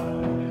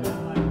high.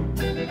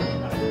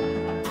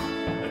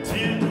 A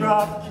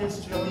teardrop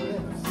kissed your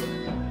lips,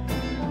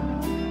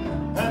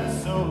 and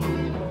so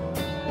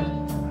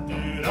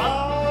did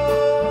I.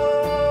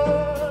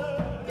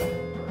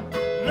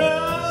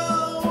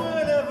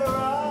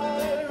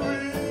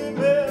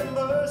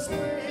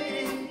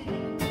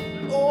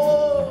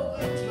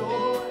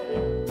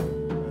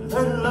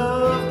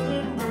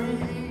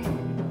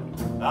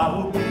 I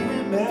will be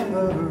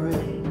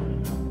remembering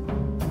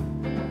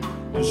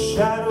the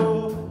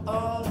shadow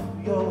of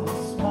your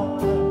smile.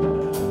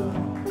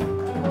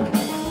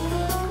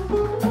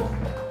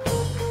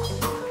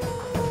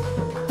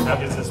 How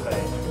gets this made?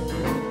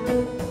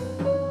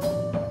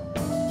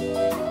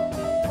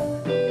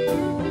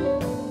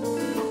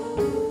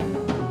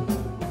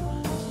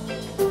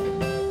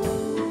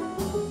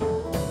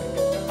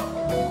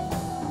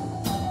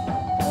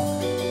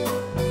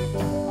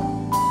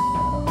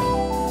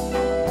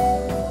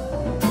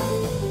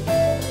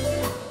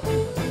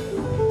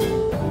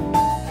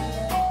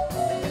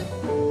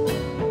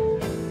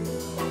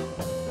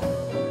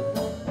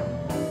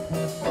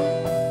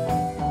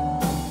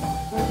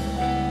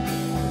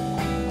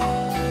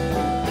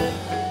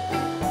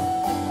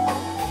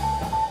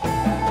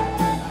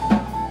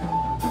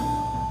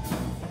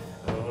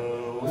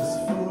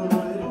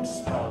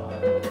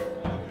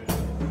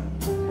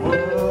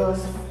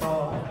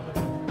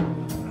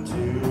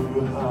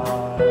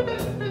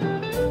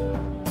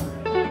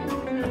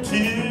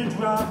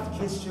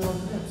 kissed your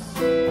lips,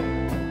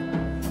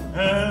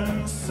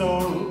 and so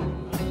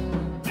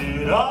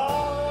did I.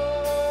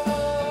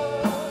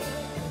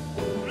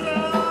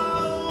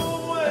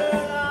 Now when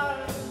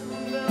I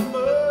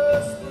remember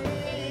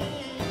spring,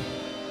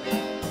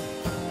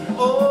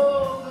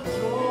 oh, the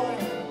joy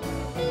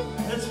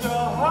that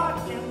your heart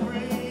can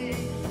bring,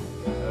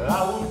 I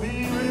will be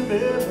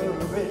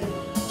remembering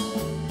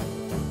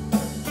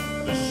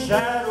the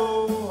shadow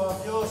of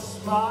your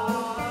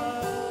smile.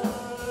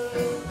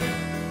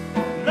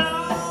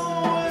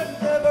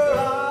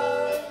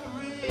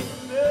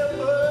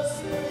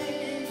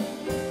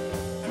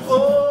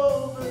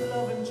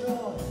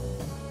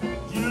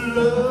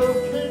 Love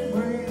can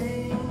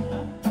bring,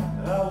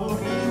 I will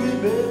be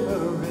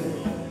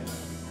remembering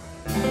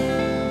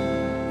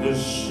the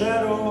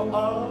shadow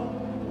of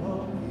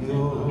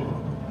your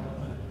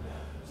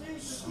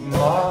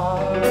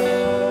smile,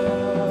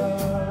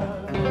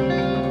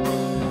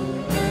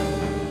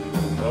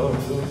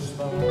 of your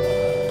smile.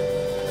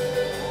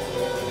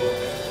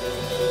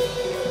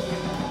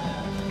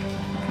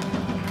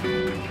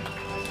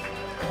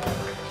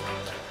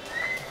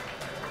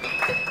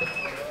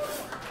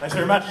 Thanks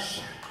very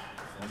much.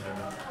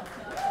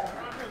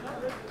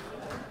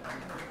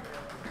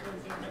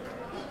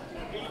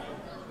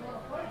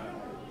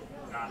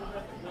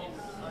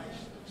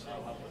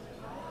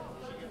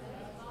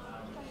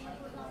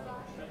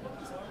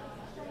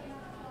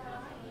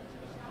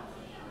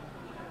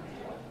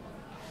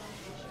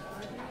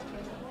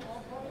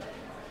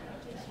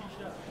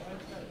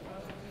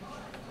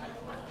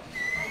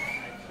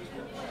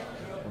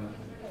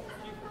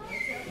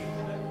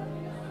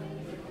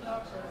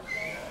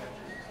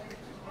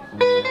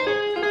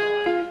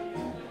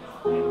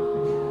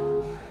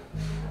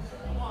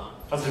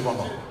 Let's do one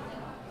more.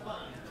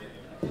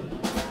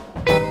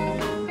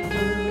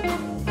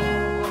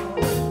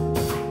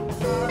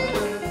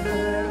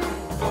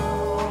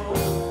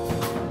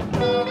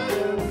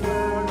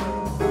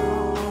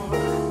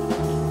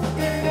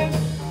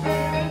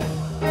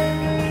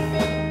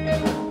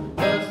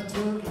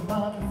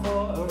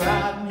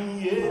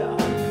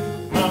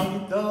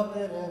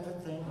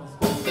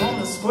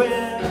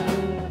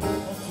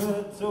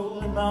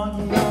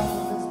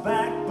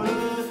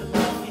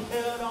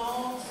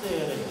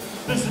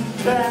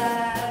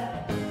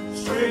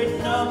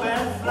 Straighten up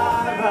and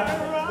fly right.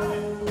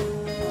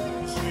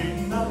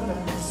 Straighten up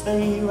and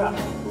stay right.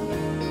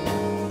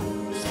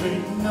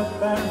 Straighten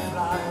up and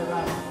fly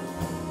right.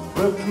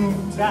 Well, cool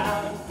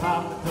down,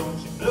 Papa, don't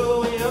you blow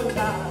your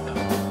kind.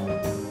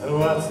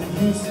 What's the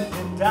use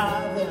in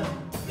diving?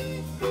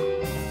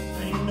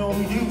 Ain't no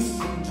use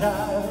in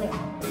diving.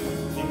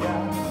 You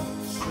gotta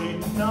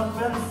straighten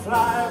up and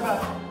fly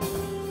right.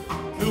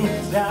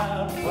 Cool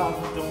down,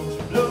 Papa, don't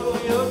you blow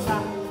your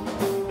time.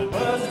 The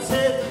buzzard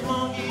said the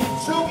monkey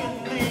is choking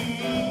me.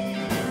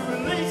 You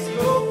release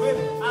your grip,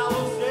 I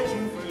will set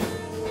you free.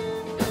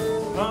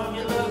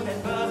 Monkey looked at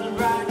buzzard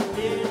right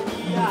dead in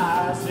the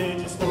eye. Said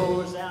your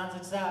story sounds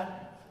exciting,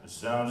 it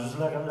sounds just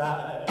like a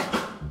lie.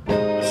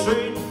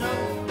 Straighten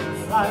up and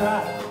fly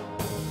right.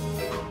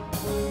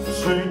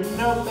 Straighten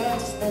up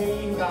and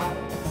stay right.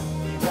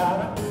 You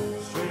gotta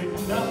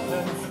straighten up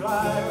and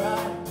fly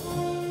right.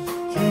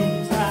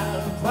 Keep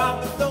time,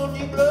 Papa, don't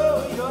you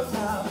blow your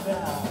time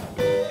down.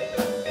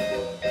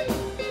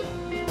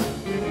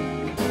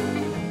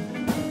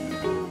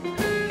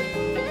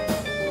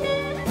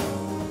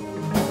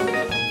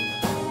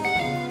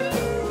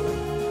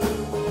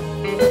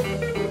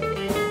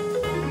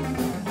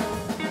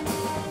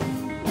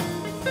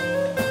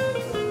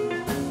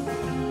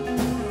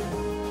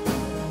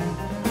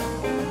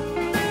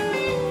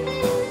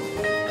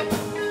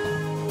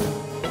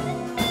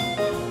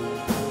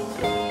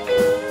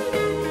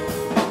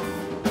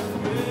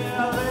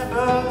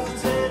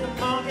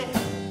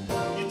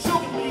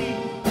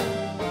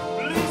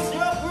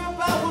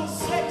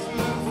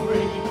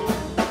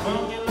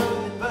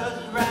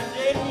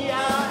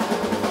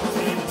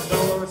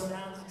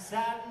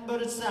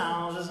 But it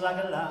sounds just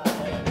like a lie.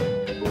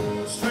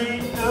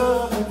 Straighten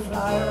up and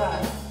fly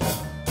right.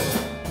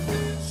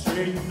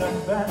 Straighten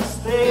up and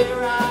stay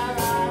right,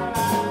 right,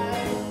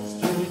 right.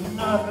 Straighten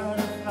up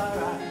and fly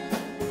right.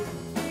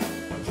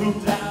 Cool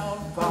down,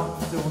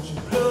 Papa, don't you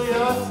blow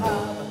your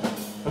time.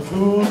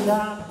 Cool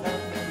down, Papa,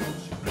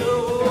 don't you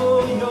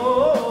blow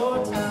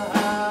your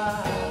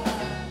time.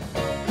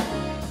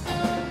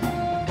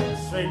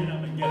 Straighten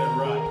up and get it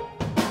right.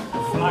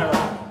 Fly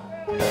right.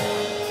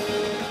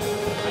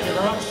 Thank you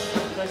very much.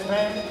 Thanks,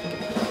 man.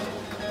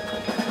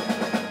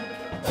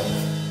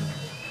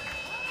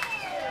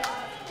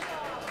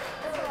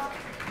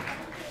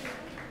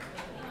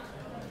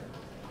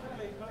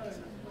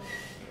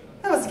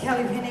 That was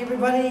Kelly Penny,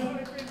 everybody.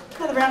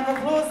 Another round of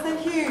applause,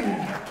 thank you.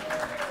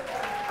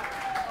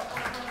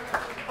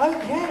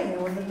 Okay,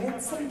 well,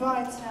 let's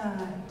invite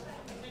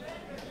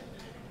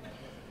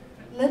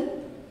Lynn.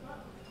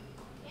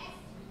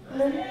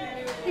 Lynn,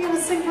 you going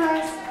to sing for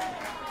us?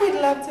 We'd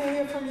love to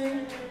hear from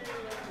you.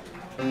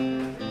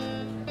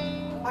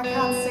 I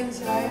can't sing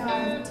today, I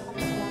have top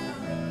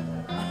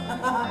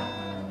line.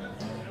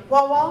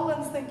 While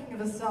Walden's thinking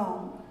of a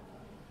song,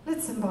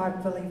 let's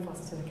invite Billy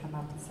Foster to come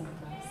up and sing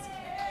for us.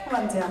 Come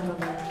on down,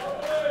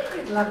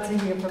 Billy. We'd love to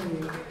hear from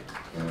you.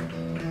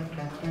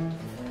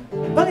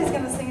 Billy's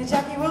going to sing a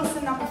Jackie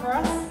Wilson number for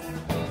us.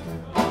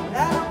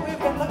 That we've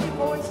been looking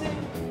forward to.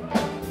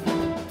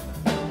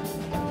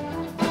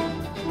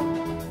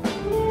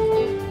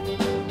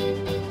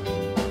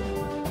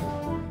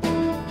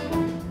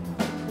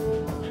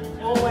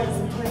 Always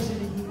a pleasure to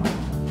hear.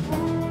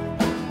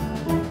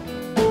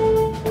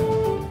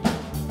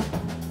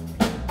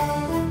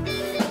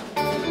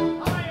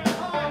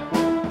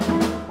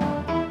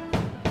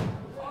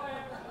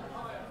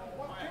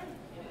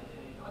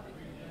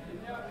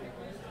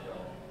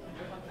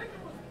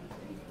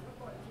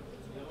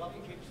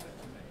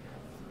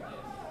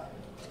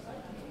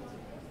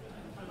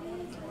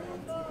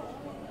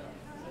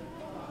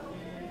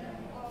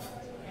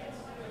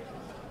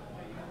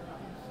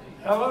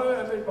 Hello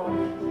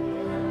everybody.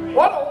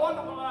 What a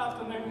wonderful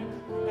afternoon,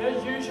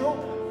 as usual.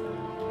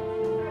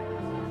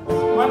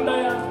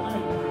 Monday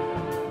afternoon.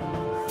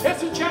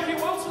 It's a Jackie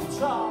Wilson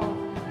song.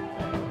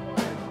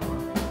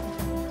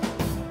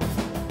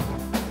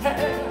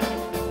 Hey.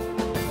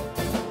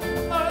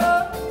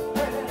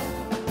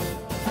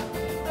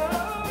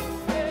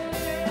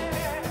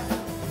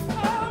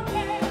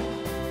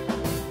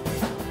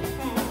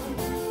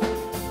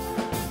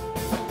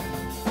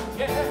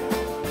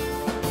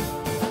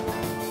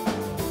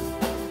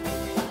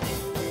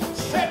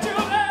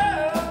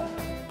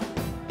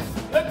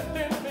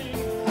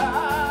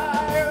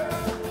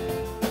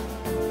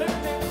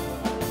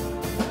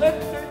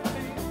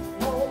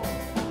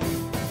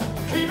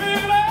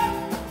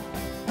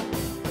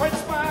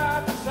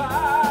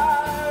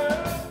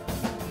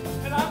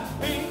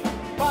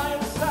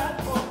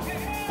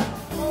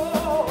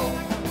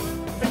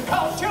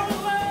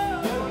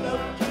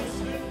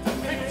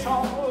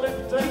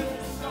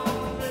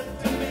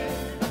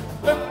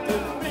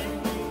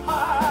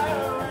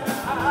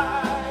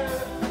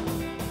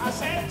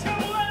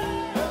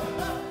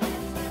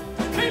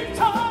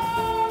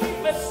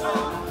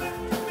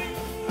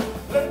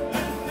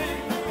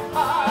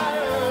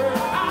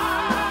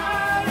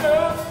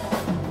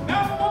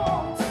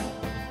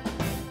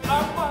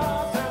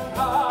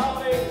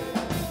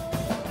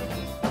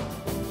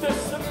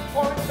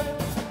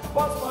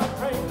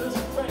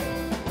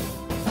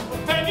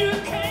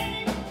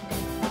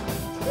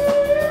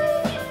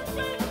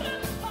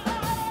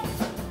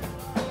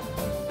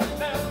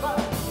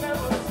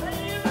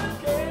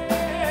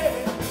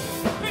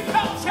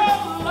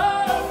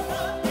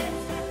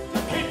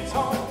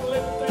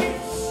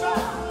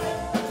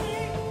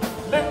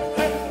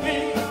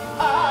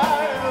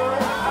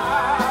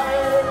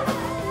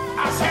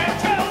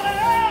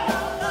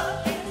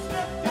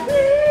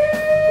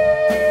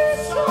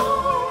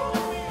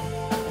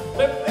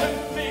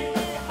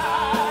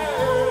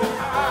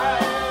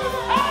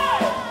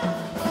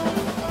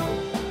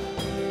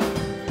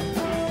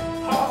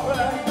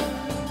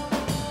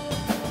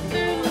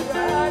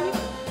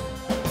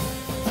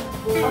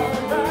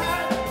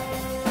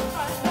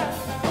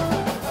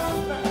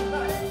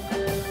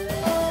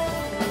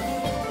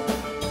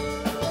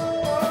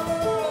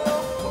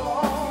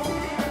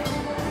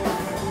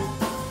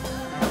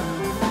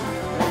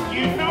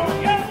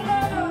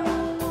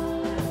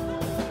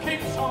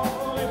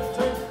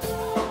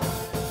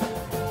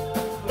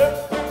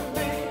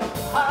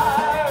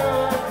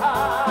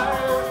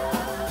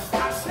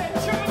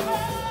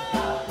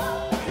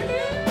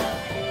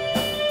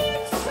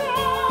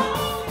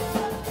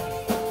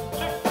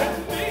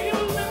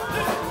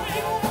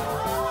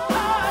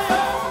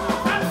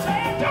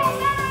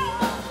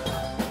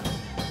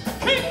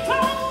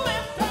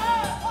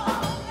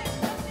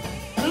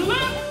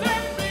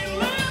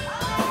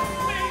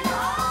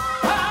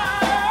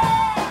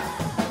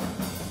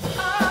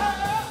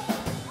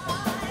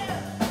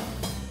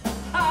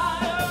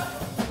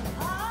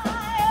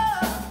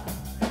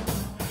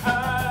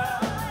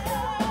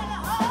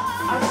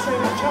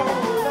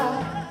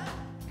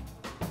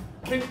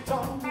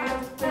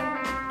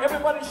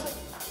 Everybody sing.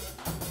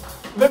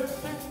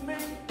 Lifting me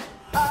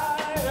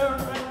higher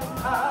and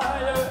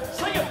higher.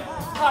 Sing it.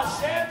 I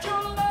said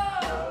your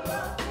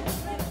love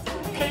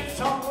keeps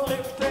on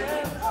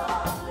lifting,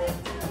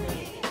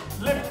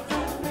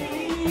 lifting me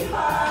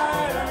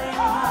higher and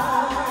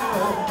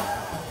higher.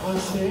 I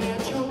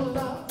said your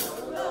love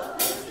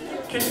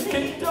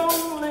keep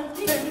on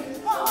lifting,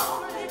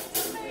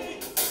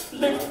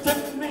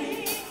 lifting me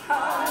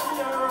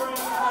higher and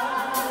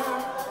higher.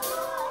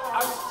 I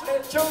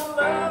said your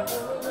love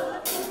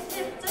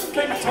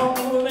keeps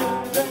on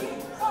lifting,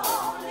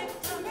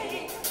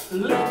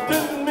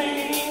 lifting me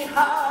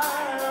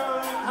higher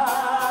and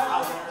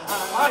higher.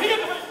 I hear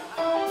me.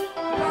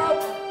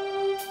 Love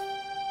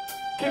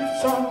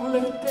keeps on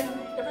lifting,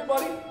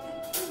 everybody,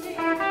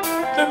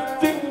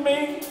 lifting me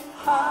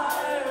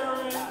higher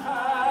and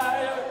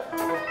higher.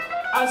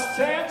 I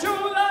said your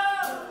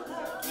love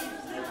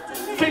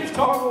keeps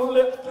on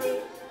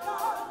lifting,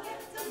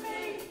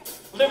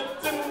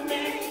 lifting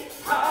me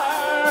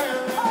higher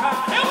and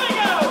higher. Here we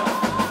go.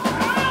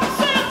 I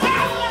said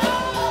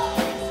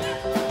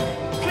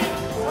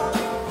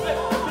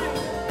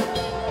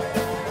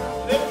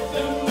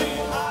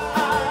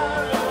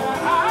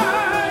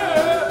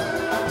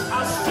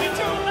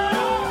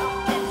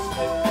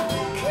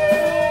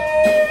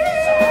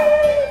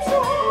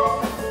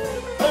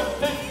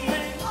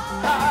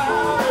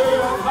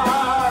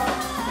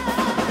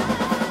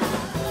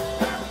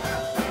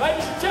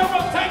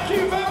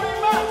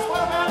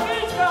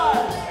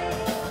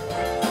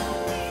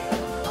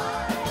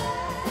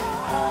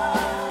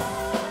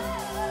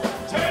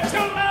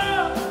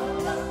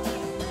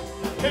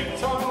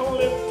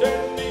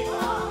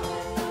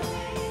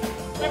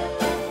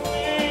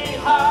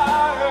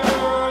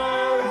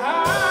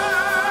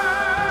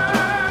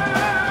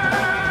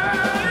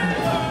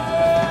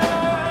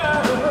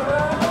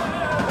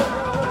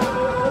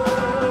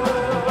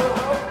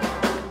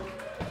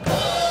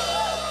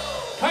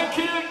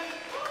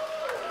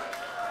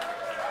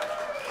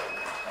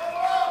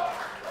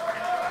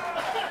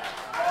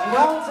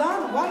Well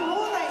done. One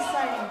more, they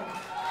say.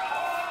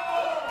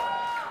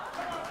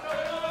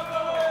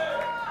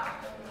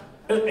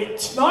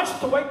 It's nice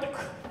to wait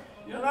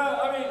you know,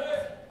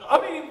 I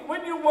mean,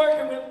 when you're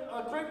working with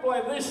a group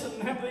like this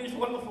and have these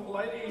wonderful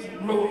ladies and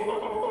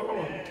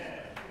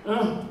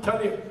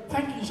tell you,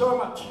 thank you so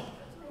much.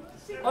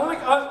 I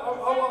think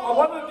I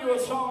want to do a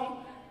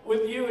song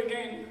with you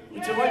again.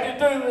 Would you like to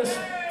do this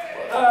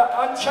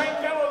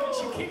Unchained Melody?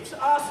 She keeps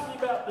asking me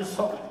about this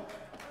song.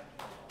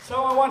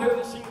 So I want her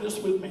to sing this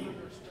with me.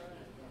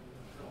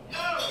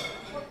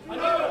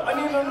 I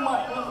need a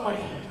mic.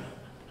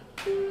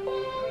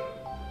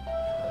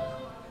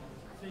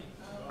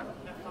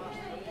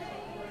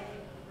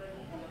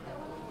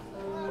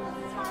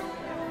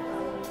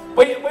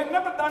 We've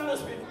never done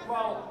this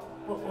before.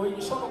 Well,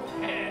 you sort of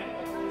can.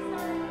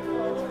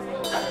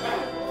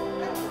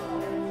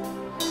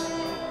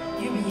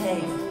 You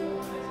behave.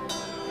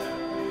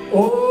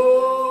 Oh,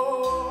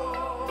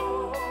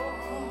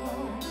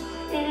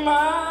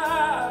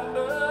 my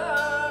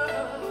love,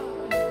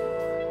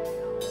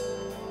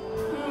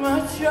 my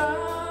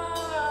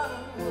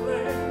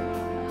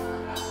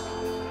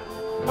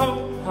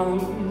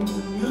darling,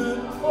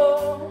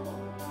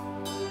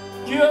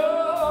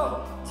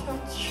 your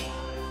touch.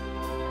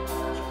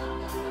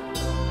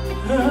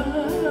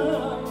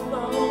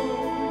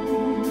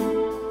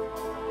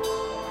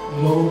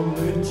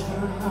 Lonely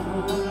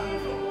time.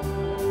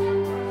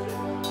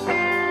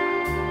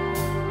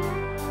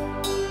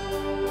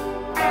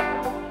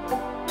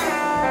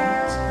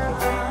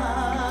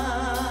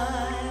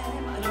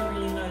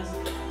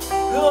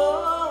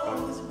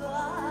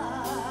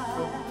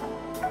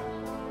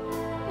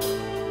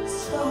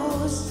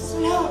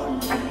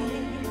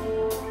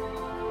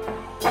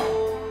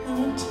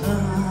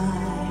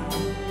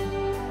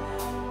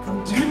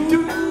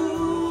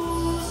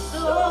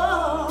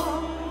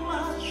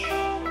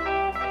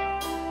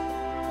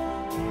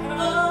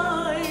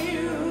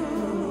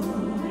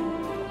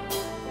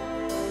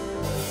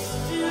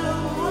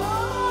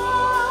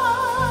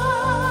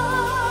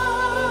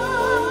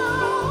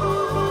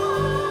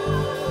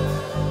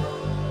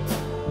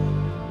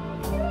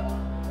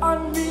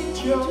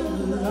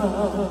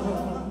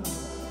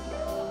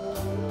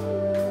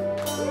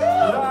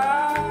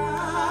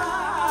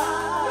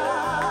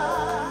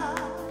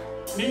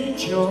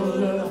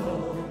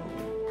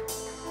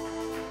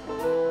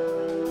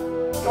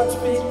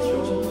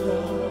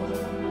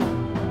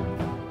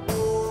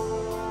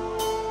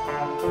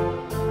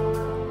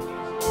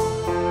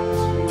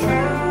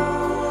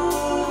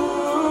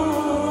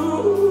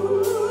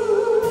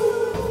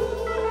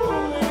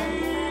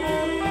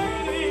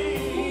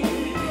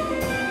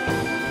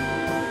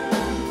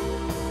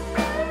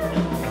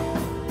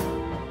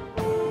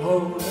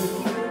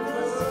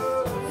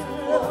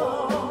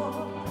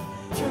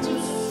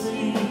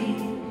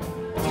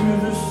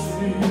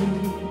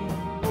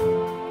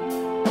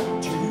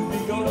 To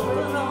the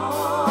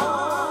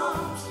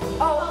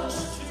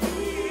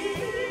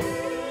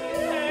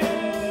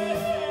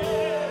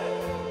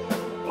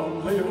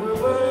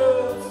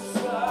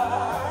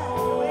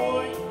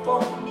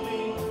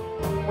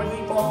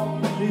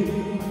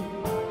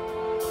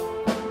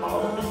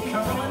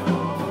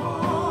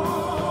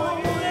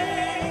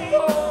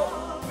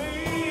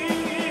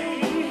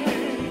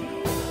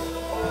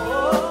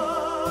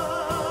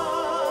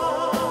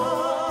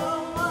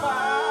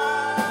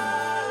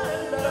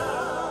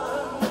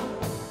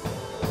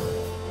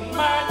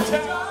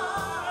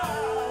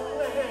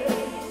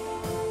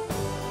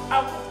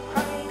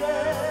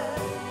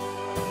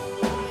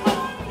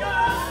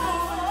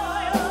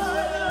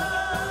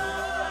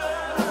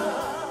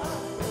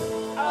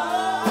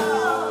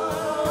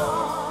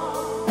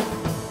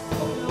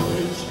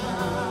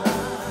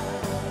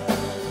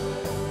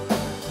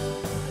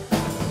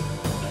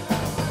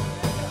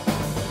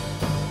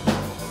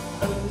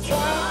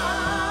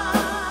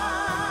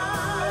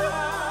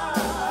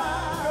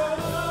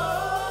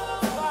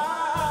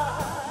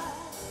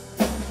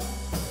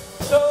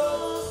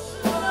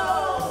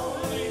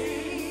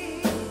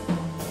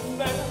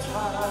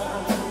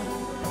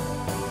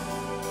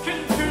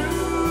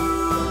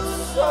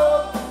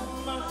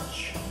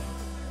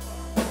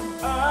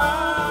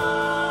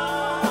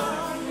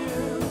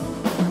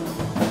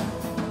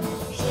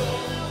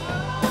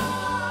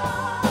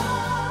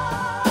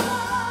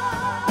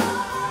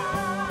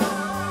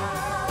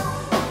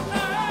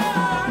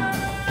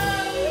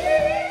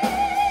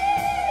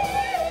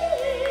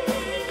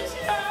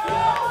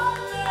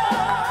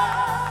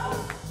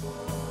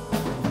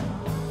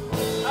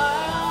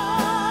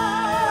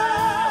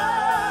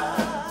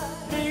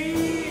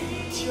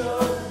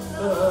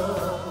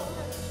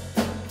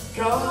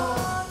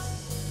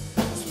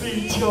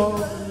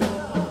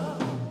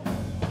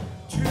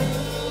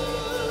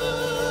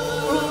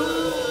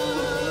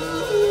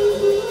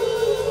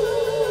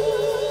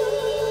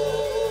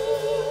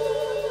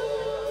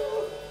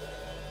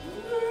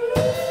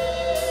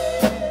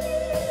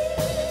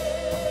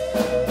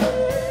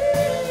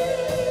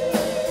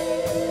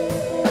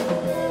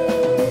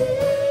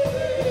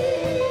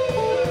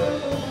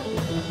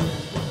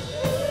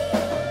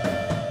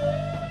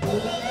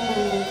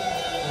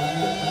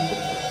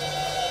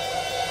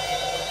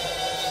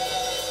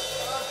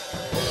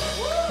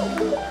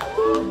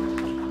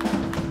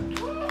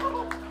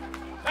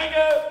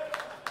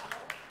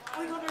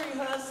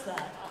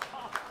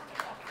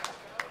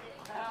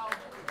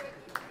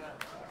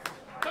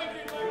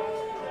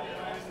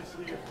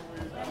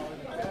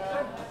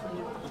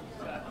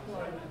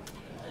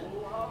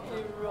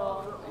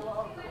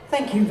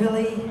Thank you,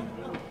 Billy.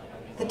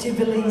 The two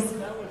Billies.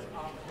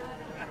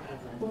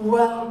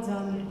 Well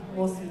done.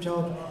 Awesome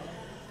job.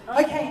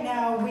 Okay,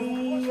 now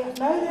we know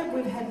that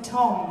we've had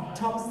Tom.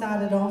 Tom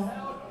started off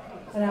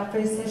in our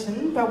first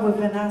session, but we've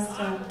been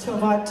asked to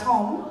invite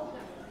Tom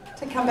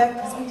to come back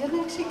because we didn't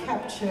actually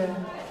capture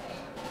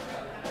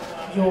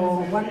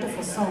your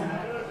wonderful song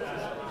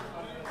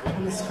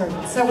on the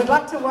screen. So we'd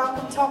like to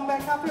welcome Tom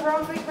back up.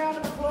 Everyone, big round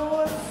of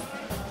applause.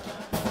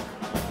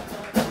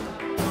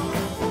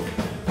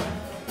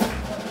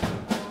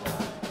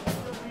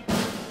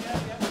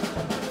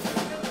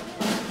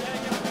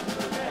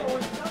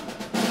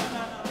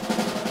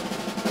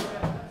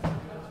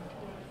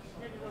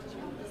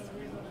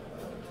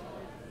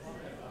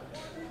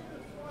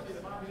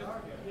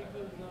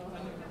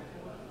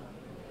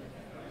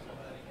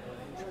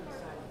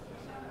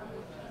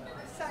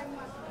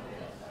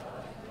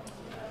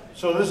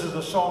 So this is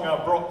the song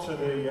I brought to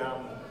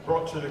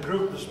the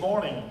group this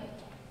morning,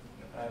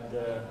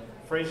 and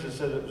Fraser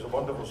said it was a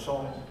wonderful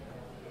song,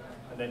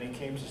 and then he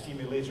came to see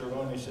me later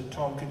on and he said,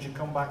 "Tom, could you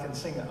come back and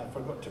sing it? I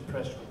forgot to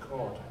press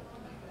record."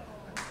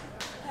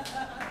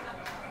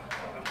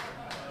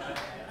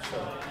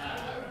 So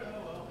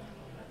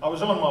I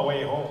was on my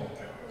way home.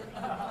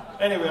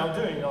 Anyway, I'm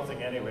doing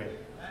nothing anyway.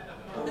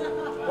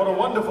 What a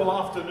wonderful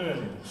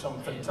afternoon,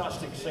 some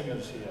fantastic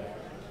singers here.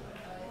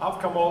 I've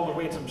come all the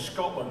way from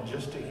Scotland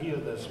just to hear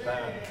this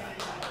band.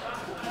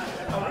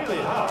 I really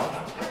have.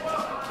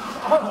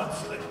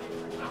 Honestly.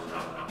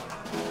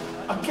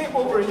 I came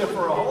over here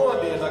for a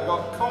holiday and I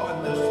got caught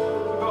in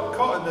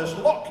this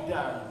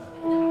lockdown.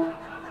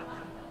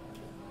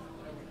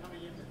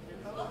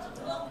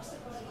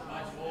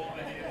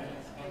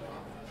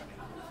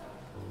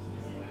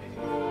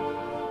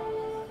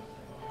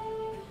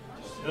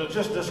 They're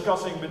just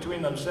discussing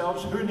between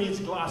themselves who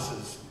needs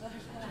glasses.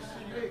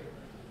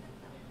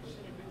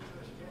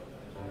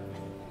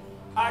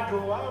 I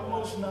go out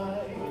most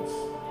nights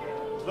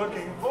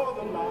looking for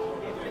the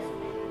light.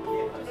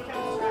 Just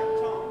come straight,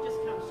 Tom. Just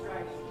come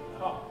straight.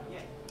 Oh.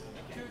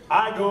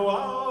 I go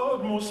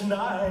out most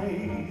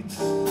nights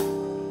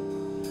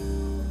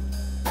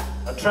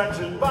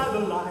attracted by the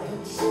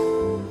lights.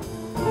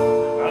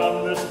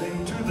 I'm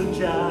listening to the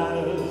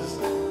jazz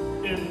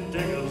in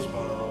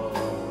Diggersburg,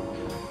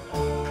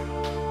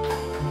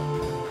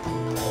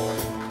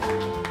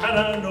 and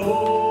I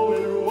know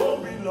it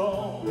won't be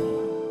long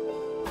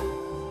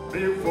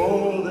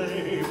before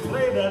they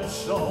play that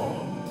song.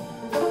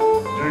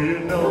 Do you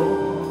know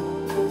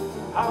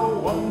how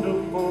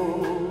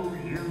wonderful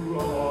you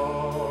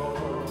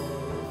are?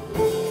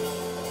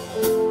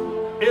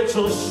 It's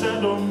a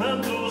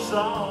sentimental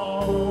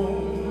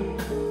song,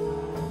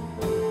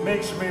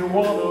 makes me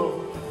wanna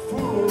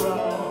fool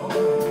around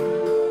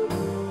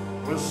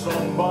with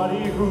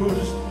somebody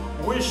who's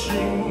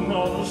wishing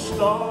on a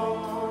star.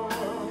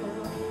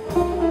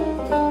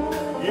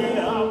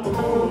 Yeah, I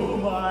pull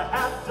my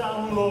hat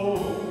down low,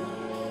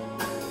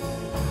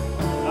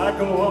 I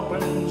go up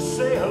and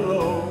say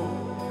hello.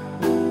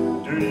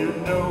 Do you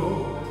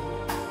know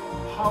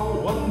how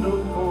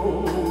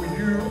wonderful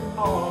you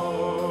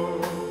are?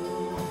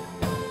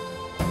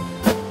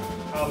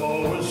 I've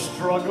always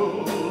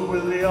struggled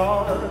with the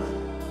art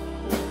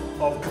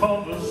of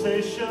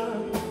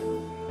conversation,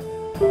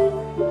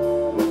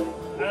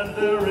 and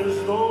there is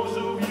those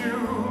of you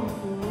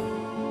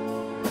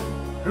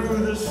who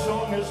this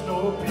song is no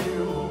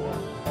appeal,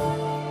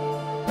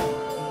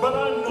 but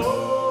I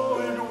know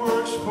it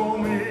works for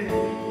me,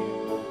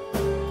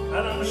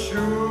 and I'm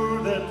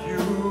sure that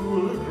you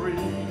will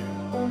agree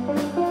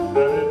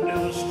that it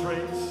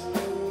illustrates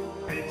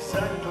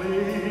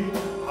exactly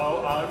how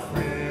I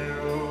feel.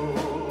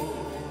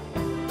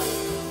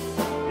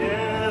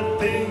 Yeah,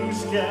 things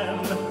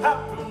can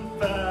happen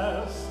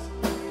fast,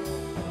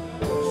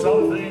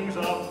 some things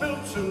are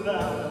built to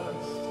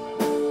last,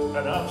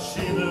 and I've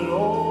seen it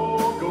all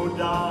go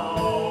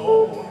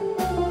down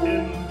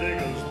in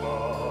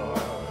Diggersburg.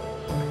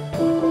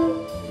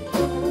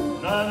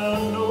 And I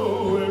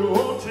know it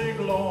won't take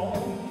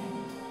long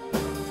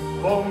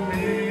for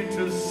me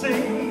to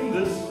sing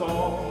this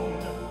song.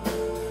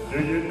 Do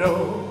you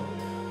know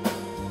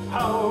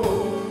how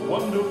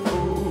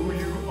wonderful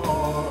you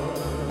are?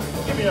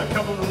 Give me a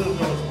couple of little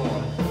notes, boy.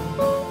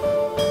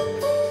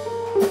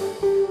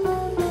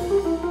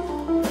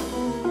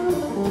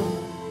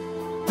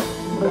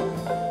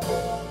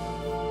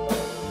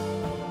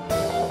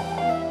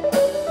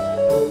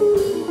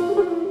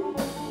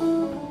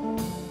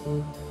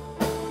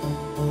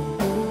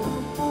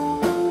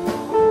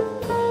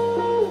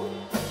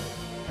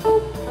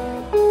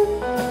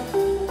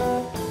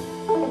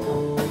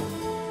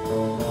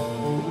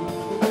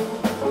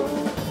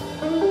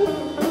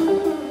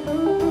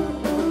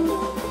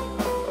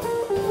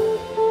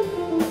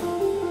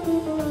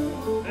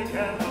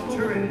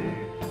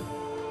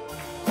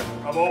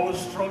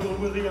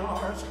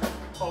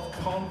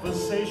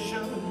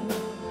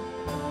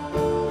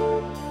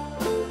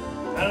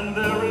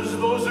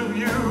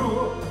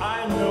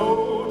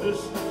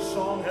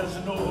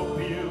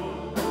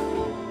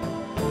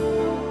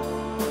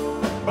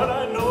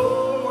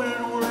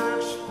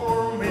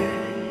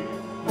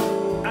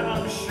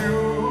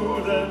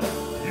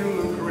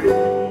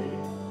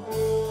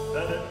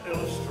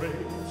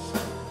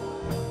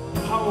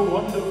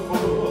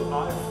 wonderful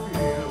I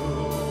feel.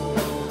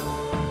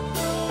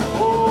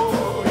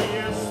 Oh,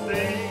 yes,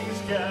 things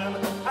can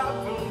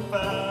happen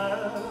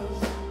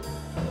fast.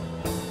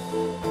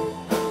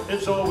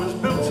 It's always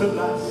built to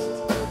last.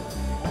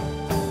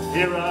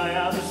 Here I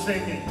am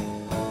singing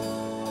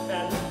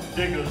at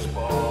Digger's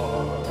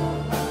Bar.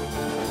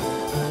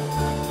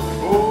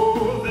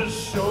 Oh, this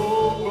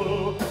show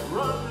will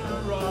run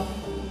and run.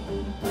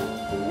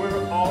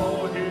 We're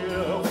all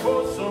here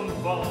for some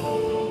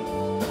fun.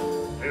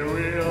 Here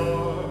we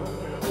are,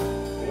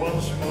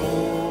 once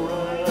more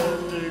at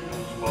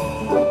Digger's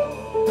Bar.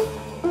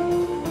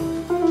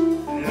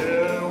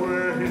 Yeah,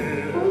 we're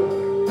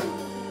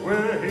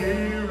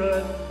here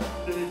at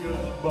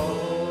Digger's Bar.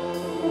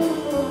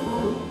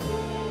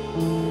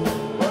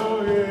 Oh,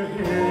 yeah,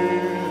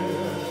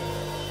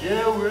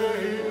 yeah, we're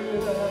here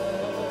at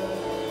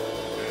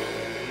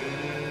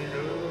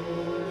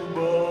Digger's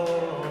Bar.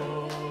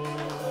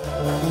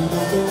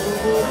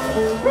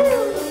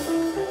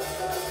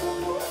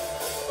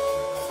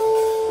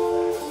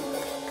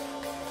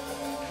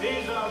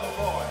 These are the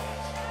boys.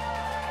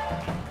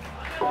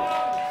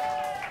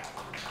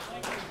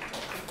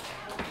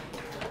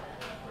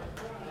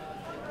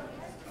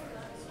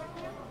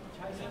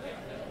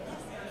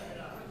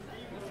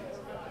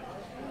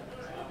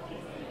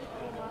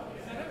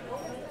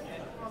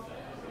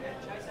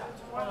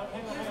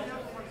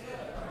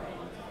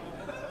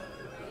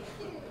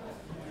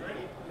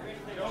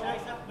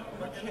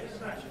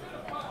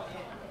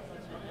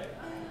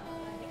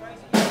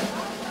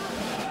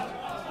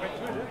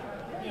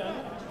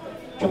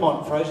 Come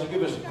on, Fraser,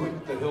 give us a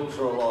quick The Hills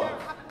Are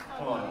Alive.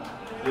 Come on.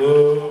 The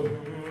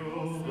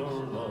hills are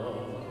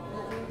alive.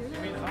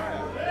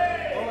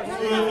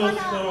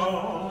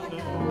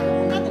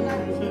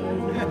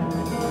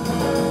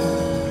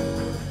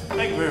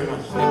 Thank you very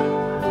much.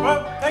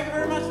 Well, thank you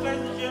very much,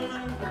 ladies and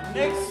gentlemen.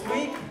 Next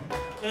week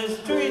is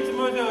Tui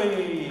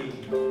Timotoi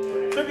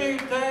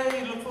Tribute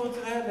Day. Look forward to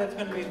that. That's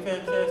going to be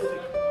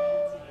fantastic.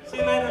 See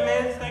you later,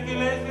 Les. Thank you,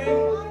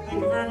 Leslie. Thank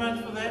you very much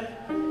for that.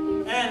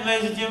 And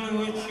ladies and gentlemen,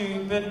 we wish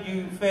you bid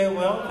you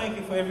farewell. Thank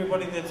you for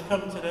everybody that's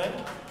come today.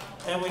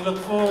 And we look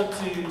forward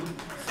to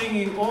seeing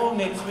you all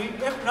next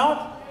week. If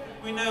not,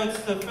 we know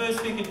it's the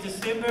first week of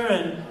December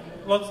and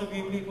lots of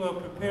you people are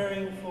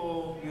preparing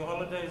for your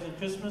holidays and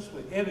Christmas,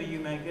 wherever you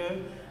may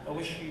go. I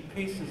wish you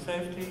peace and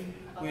safety,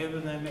 wherever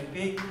they may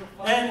be.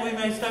 And we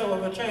may start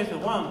with a chaser.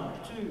 1,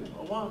 2,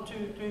 1,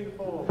 2, 3,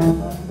 4.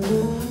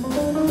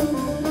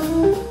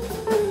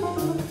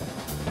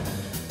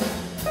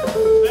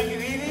 Thank you,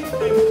 Evie.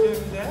 Thank you for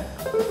doing that.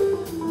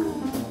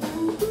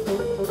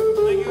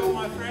 Thank you, all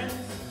my friends.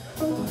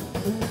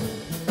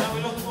 Now we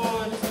look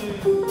forward to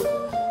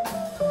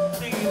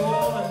seeing you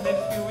all in the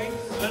next few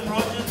weeks. Lynn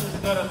Rogers has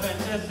got a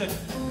fantastic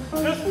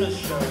Christmas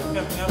show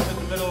coming up in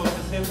the middle of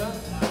December.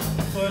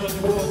 So we're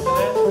looking forward to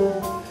that.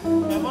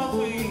 And once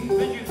we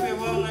bid you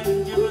farewell, ladies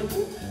and gentlemen,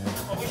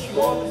 I wish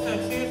you all the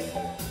success.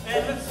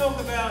 And let's talk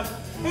about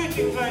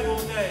hooting playing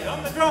all day.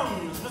 On the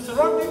drums, Mr.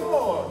 Rodney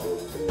Ford.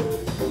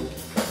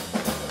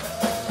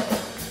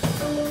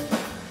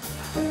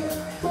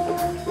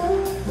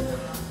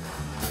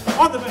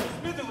 On the bass,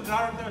 musical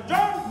director,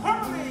 John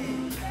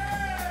Paulie.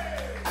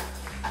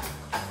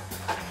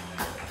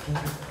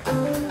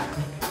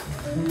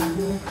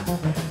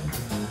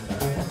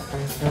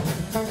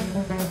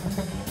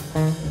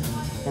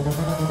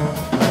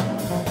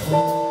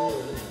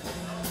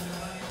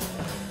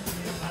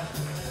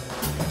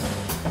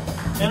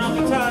 And on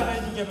guitar,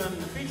 ladies and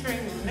gentlemen,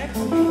 featuring next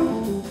week,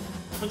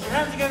 put your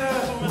hands together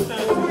for Mr.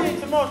 Paulie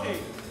Tinirau.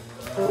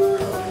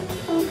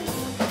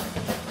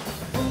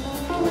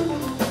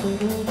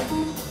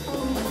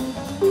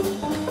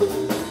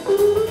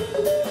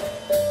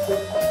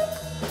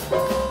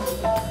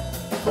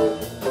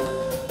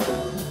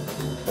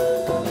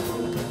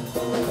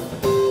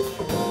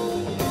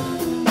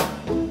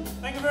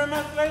 Thank you very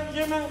much, ladies and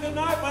gentlemen. Good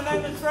night. My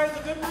name is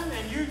Fraser Goodman,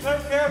 and you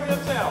take care of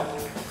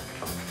yourself.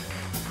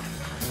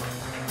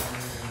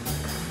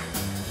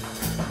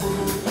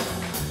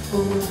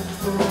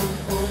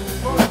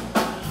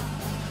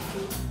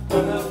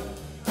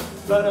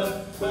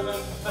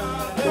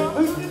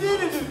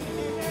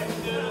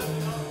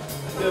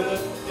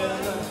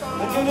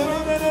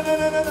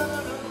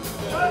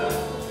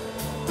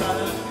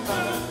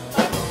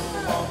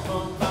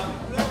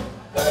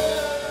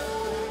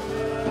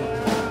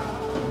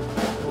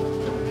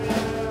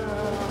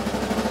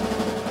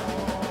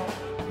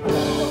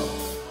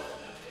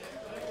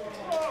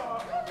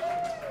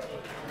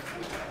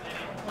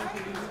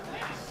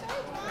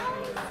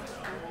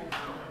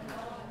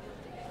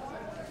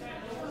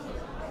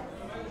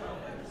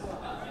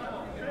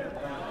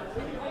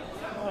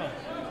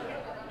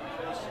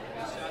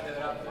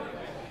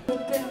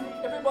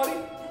 Everybody,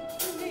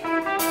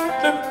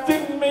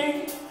 lifting me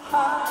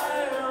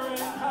higher and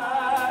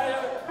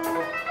higher.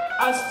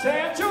 I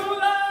stand your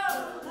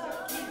love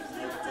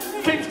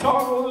keeps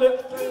on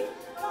lifting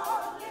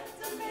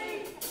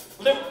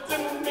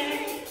me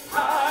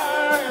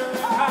higher and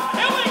higher.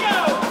 Here we go.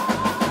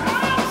 I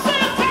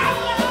said your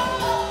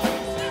love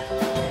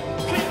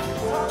keeps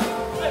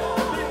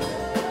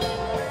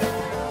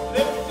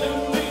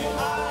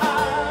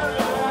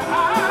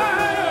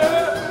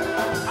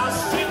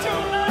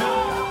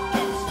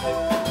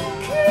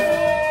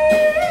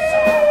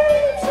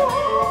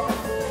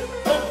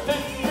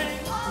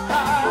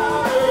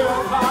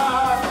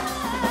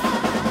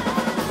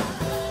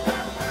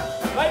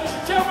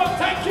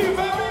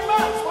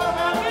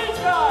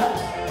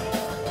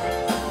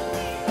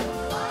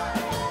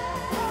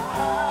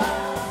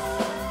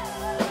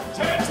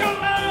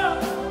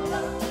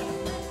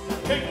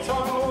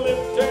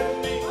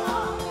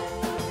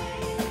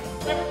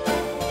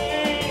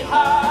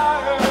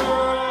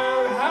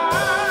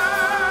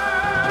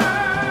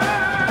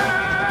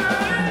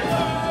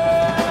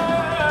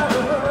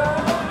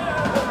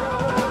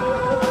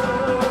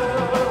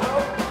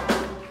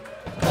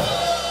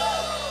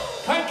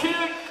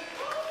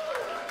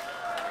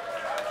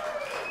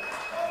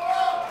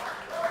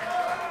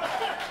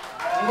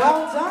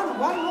Well done.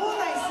 One more,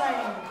 they say.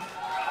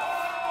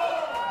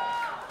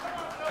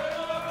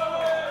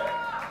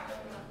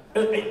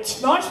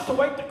 It's nice to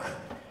wake the,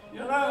 you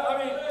know,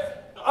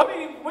 I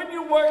mean, when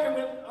you're working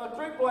with a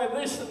group like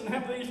this and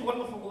have these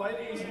wonderful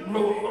ladies,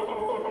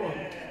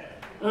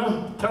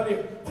 and tell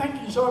you,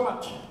 thank you so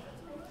much.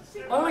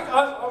 I think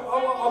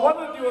I want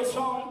to do a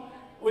song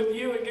with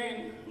you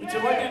again. Would you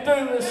like to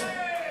do this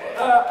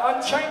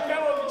Unchained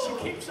Melody? She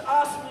keeps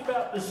asking me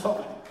about this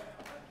song,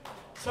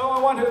 so I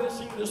want her to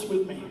sing this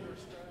with me.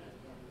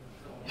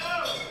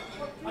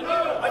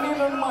 I need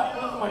a mic.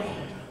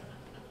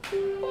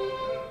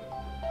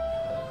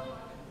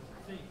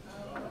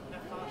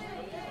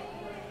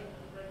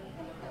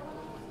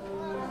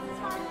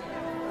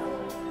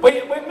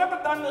 We've never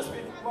done this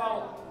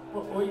before.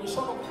 Well, you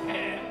sort of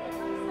have.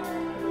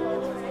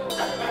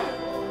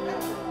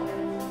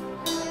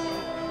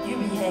 You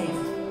behave.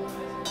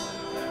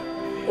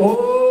 Oh,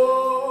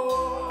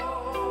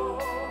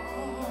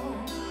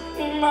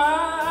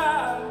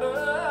 my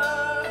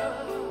love,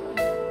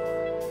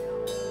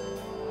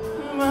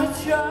 my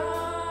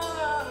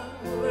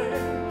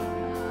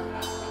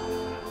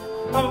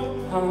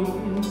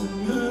darling,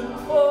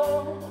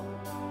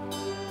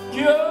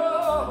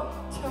 your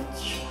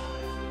touch.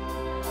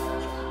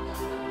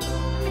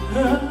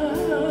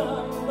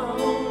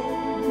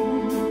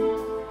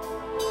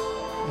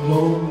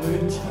 Lonely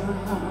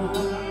time.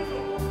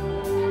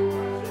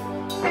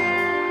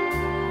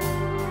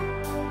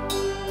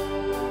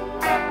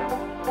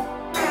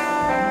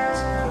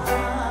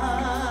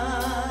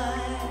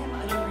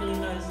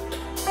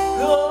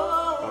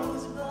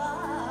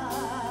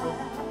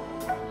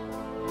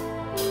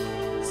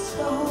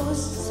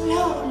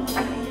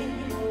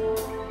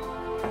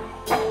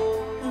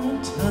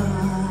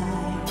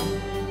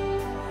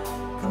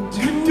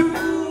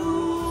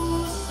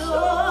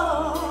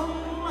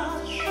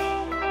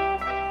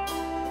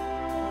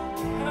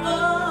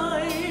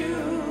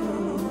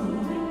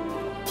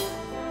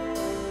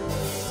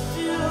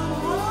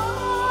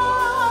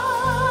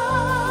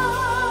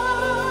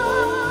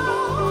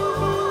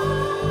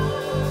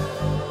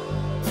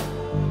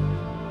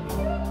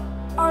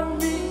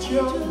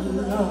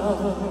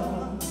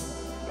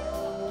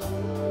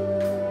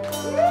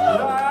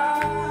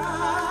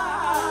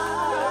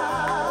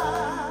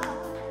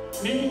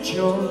 Need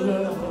your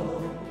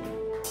love.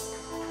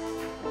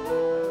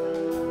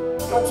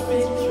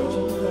 Godspeed your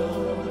love.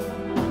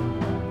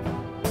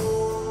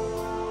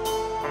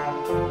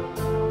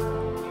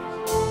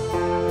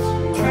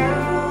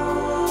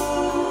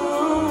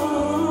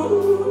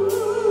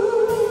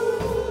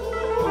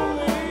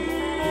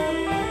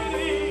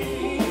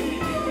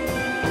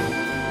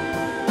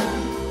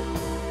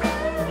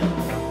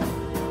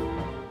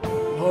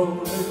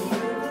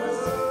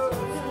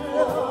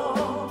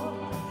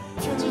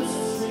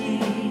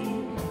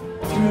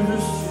 To the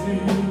sea,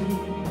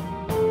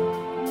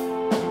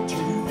 to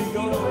the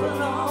ocean.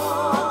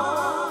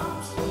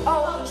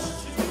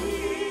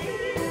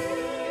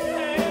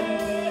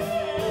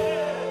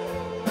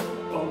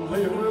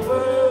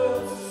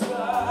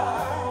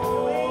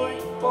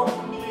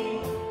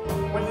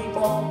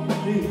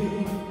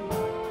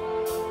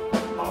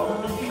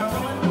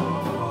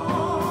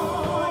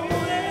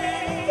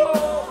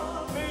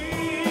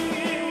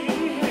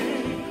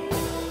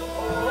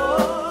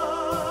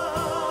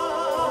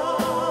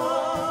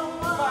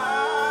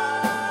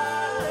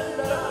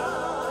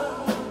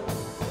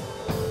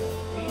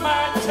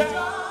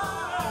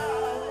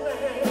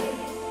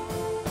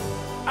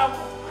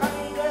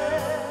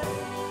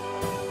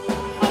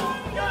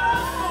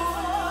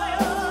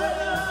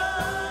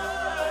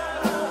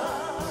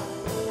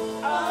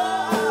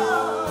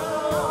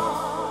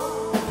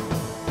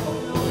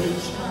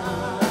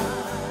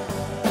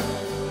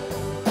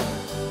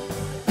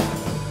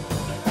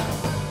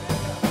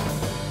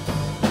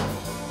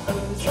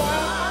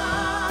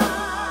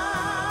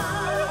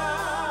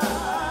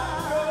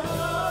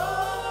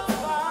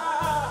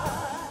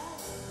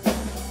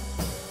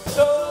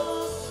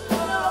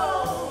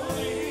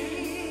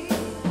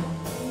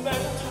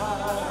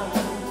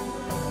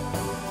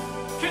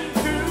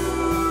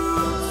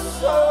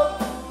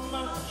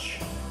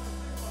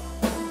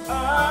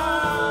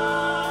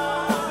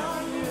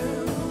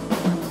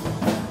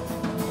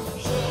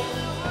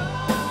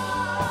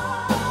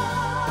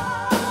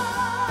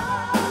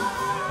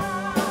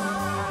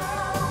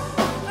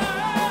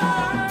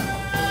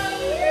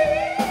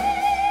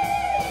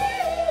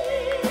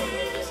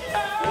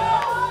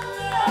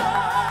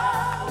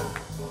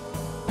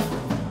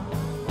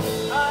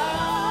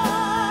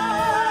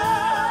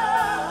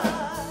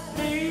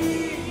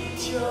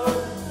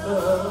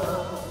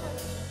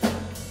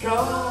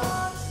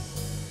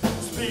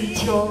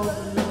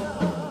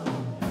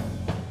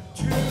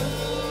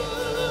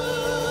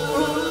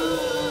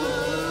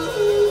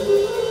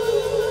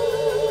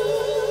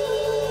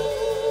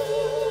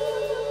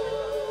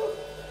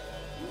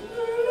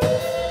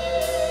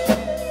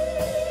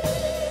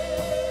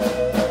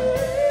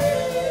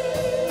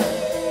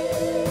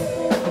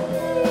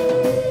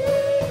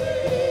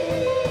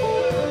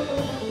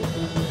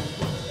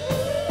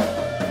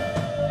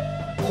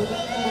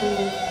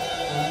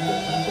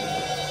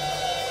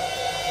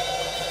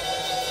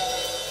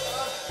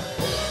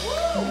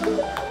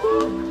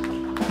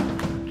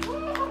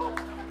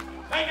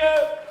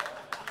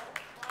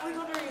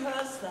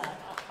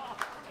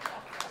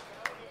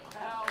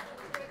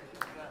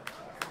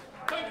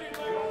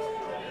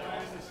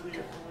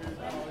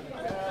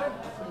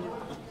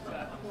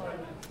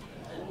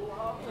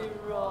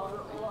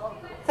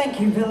 Thank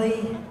you,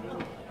 Billy.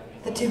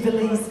 The two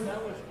Billies.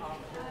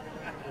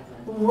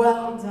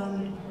 Well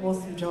done.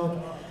 Awesome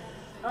job.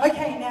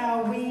 Okay,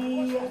 now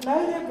we know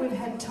that we've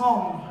had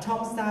Tom.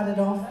 Tom started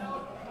off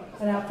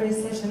in our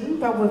first session,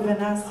 but we've been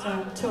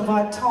asked to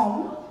invite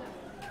Tom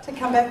to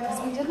come back because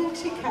we didn't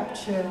actually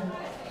capture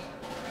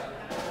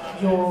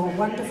your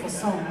wonderful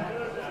song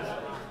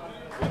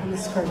on the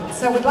screen.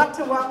 So we'd like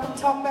to welcome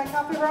Tom back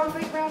up. Everyone,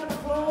 big round of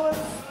applause.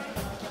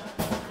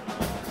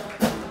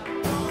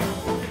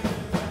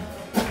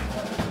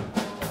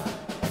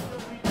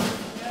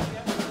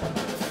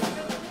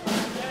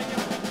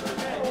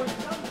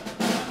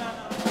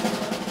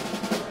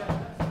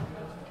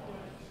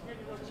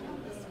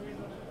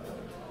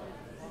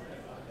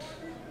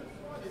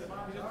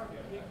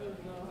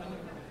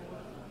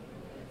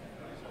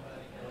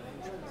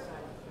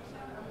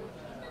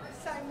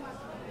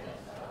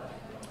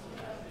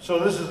 So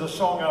this is the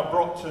song I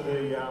brought to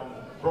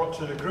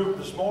the group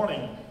this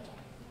morning,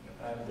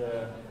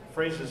 and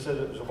Fraser said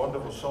it was a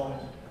wonderful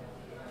song,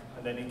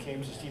 and then he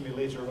came to see me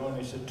later on.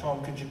 He said,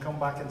 "Tom, could you come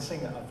back and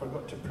sing it? I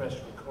forgot to press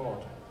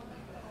record."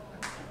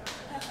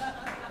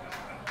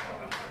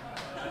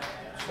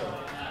 So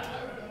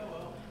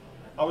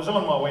I was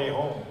on my way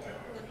home.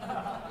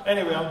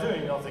 Anyway, I'm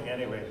doing nothing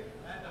anyway.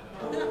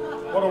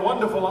 What a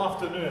wonderful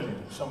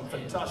afternoon! Some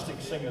fantastic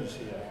singers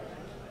here.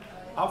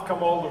 I've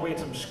come all the way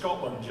from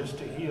Scotland just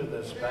to hear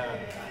this band.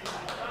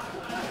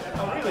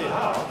 I really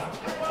have.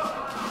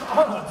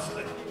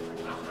 Honestly.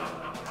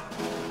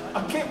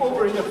 I came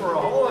over here for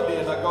a holiday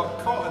and I got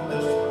caught in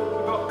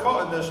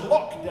this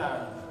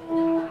lockdown.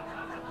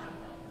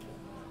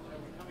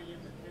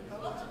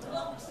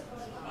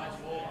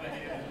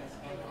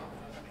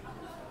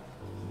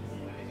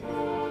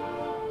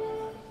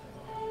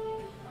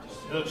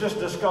 They're just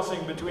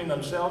discussing between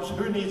themselves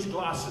who needs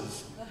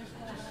glasses.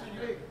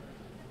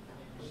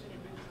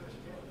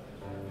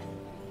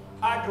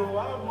 I go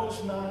out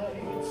most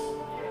nights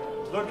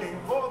looking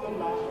for the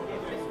light.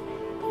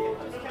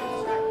 Just come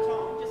straight,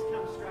 Tom. Just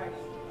come straight.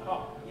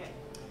 Oh.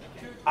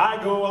 I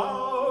go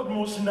out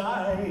most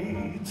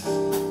nights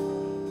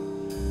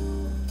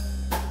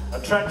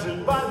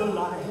attracted by the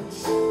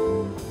lights.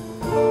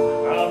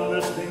 I'm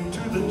listening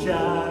to the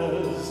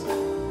jazz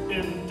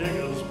in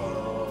Diggers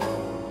Bar.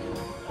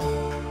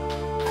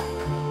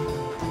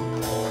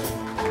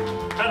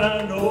 And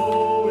I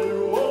know it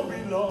won't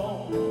be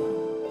long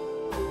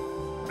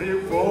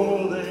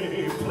before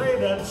they play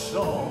that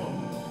song.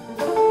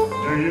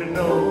 Do you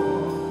know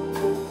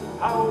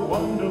how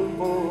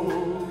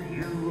wonderful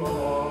you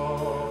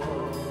are?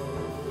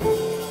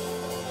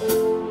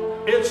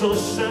 It's a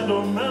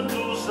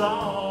sentimental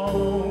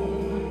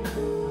song,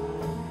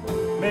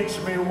 makes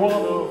me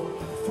want to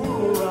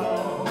fool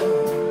around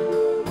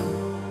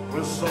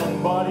with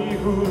somebody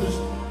who's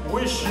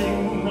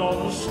wishing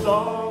on a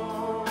star.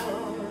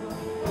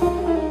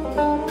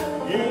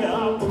 Yeah,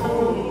 I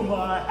pull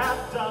my hat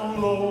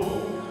down low,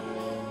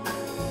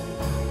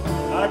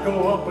 I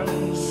go up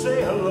and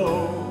say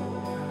hello.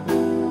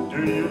 Do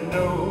you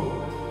know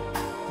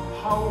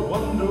how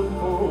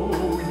wonderful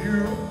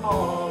you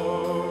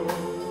are?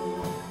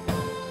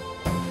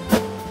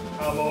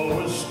 I've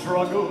always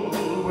struggled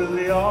with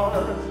the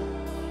art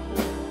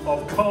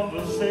of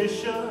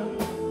conversation,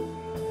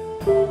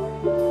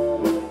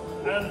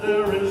 and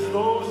there is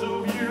those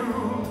of you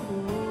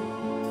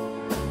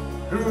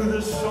who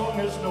this song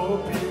is no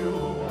appeal.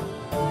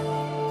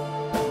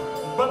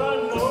 But I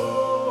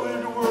know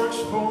it works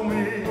for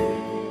me,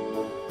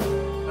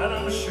 and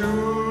I'm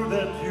sure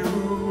that you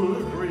will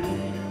agree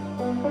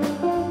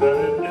that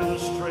it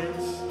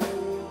illustrates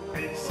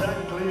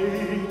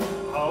exactly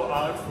how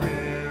I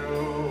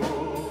feel.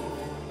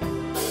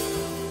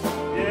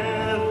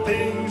 Yeah,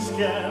 things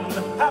can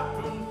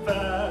happen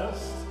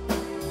fast.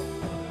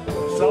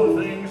 Some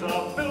things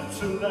are built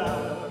to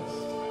last,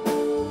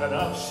 and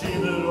I've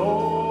seen it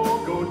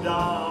all go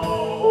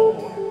down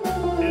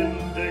in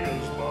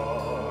Diggers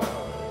Bar.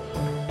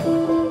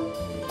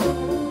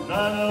 And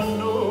I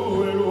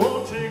know it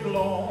won't take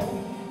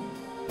long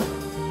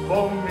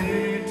for me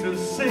to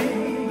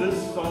sing this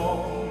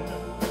song.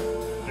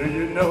 Do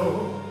you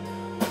know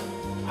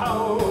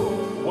how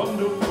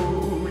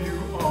wonderful you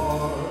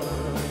are?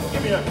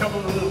 Give me a couple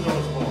of little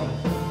notes, boy.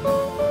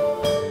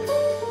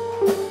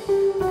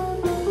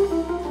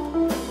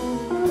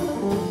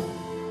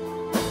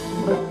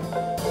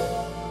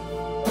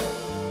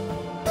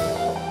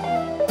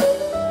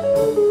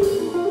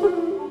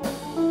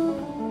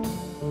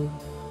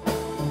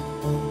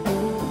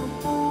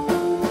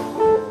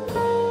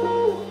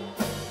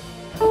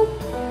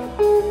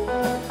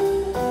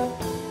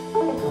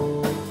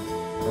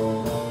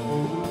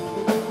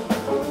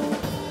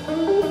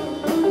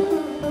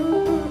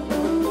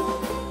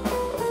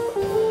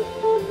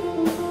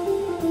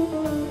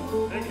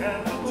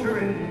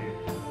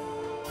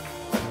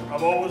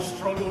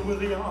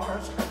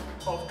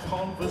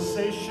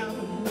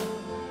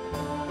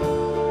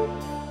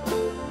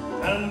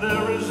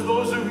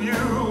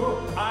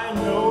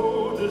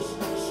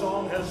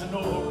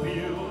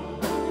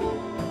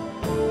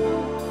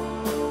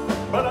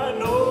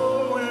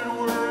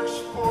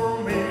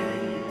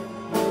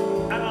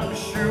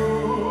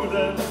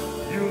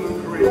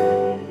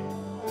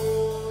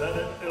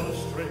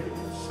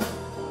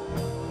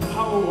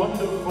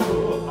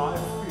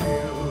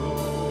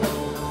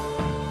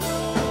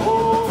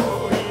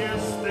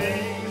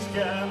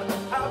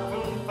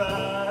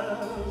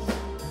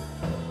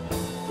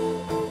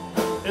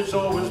 it's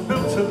always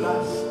built to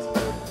last.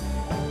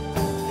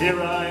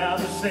 Here I am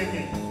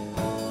singing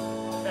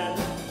at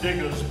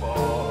Digger's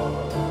Bar.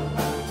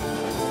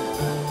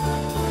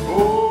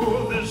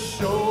 Oh, this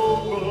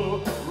show will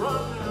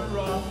run and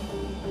run.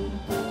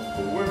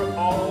 We're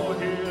all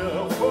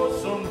here for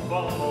some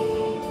fun.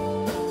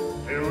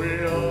 Here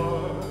we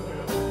are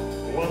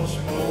once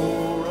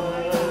more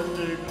at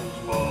Digger's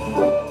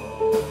Bar.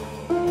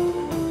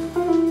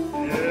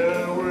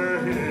 Yeah,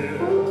 we're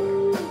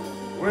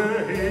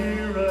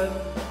here at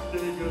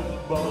Digger's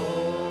Bar.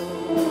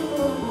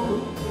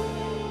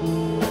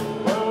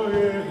 Oh,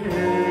 yeah,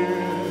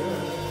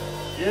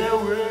 yeah,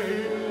 we're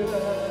here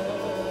at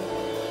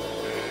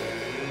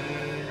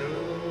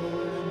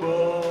Digger's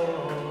Bar.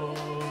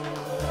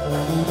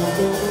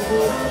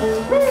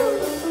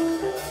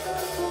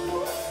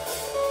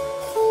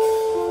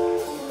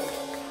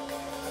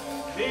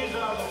 These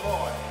are the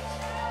boys.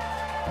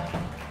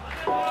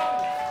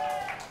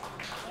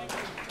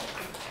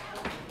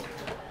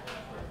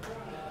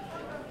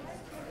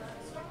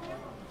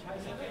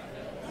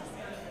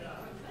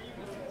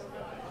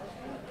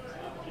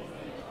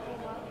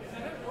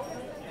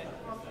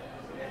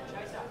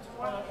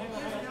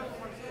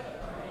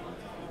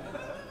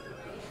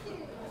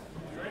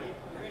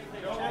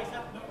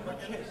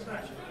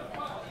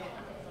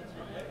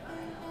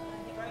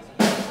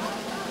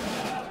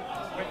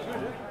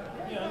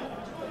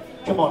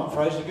 Come on,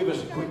 Fraser, give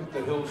us a quick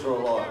The Hills Are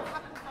Alive.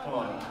 Come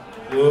on.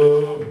 The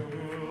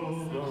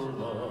hills are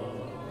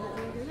alive.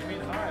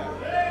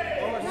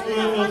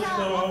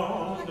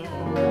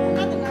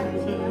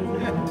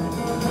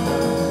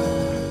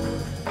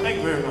 Thank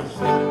you very much.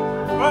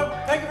 Well,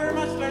 thank you very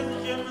much, ladies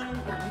and gentlemen.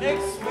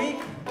 Next week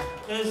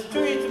is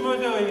Tui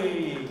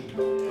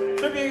Tamotoi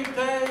Tribute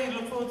Day.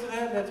 Look forward to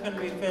that. That's going to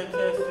be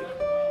fantastic.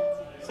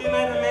 See you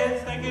later,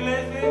 Les. Thank you,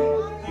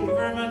 Leslie. Thank you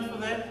very much for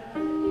that.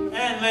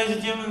 And ladies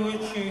and gentlemen, we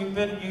wish you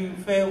bid you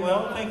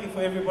farewell. Thank you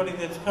for everybody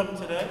that's come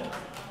today.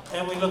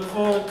 And we look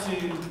forward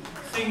to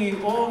seeing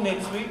you all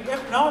next week.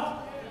 If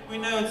not, we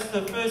know it's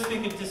the first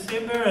week of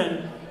December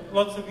and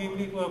lots of you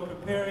people are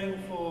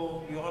preparing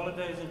for your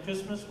holidays and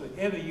Christmas,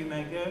 wherever you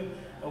may go.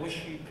 I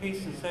wish you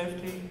peace and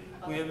safety,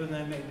 wherever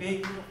they may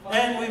be.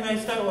 And we may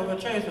start with a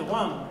chaser.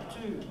 1,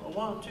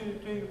 2,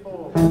 3,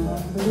 4.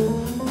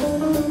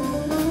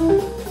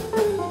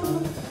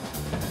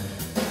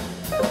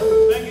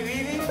 Thank you,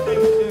 Evie. Thank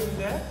you for doing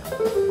that.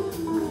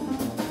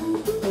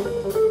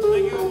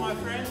 Thank you, all my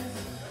friends.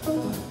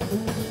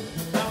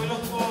 Now we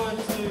look forward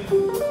to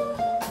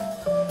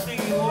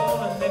seeing you all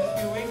in the next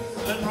few weeks.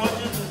 Lynn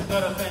Rogers has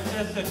got a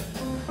fantastic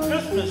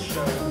Christmas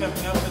show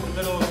coming up in the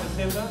middle of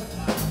December.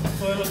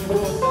 So we're looking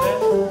forward to that.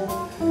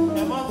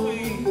 And once we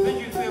bid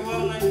you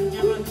farewell, ladies and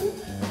gentlemen,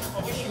 I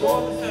wish you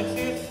all the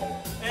success.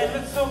 And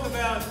let's talk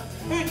about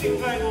who's been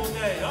playing all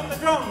day. On the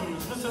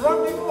drums, Mr.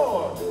 Rodney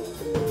Moore.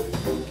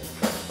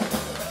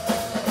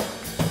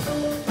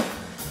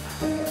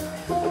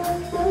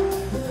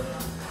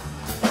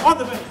 On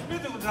the bass,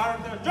 musical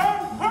director,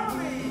 John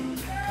Paulie.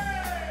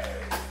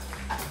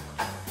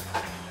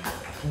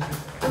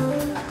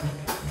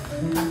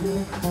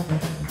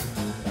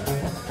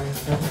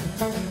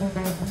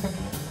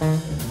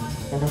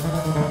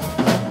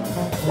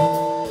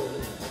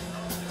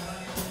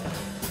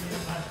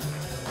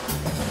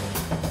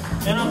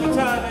 And on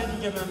guitar, ladies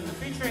and gentlemen,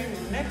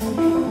 featuring next week.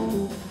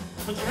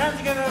 Put your hands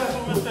together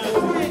for Mr.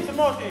 Tui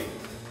Timoti.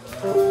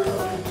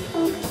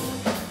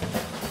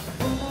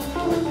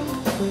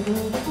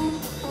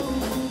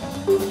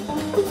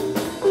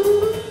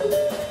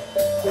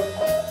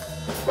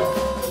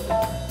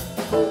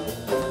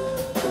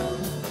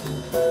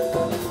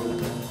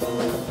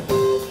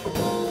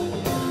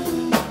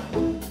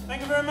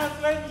 Thank you very much,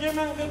 ladies and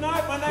gentlemen. Good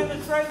night. My name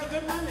is Fraser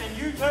Goodman, and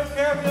you take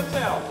care of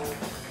yourself.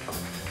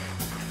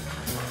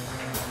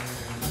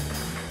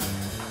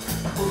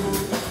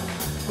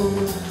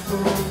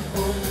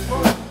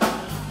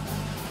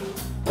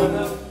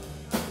 Ba-da,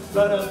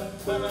 ba-da,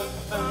 ba-da,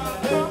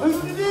 ba-da.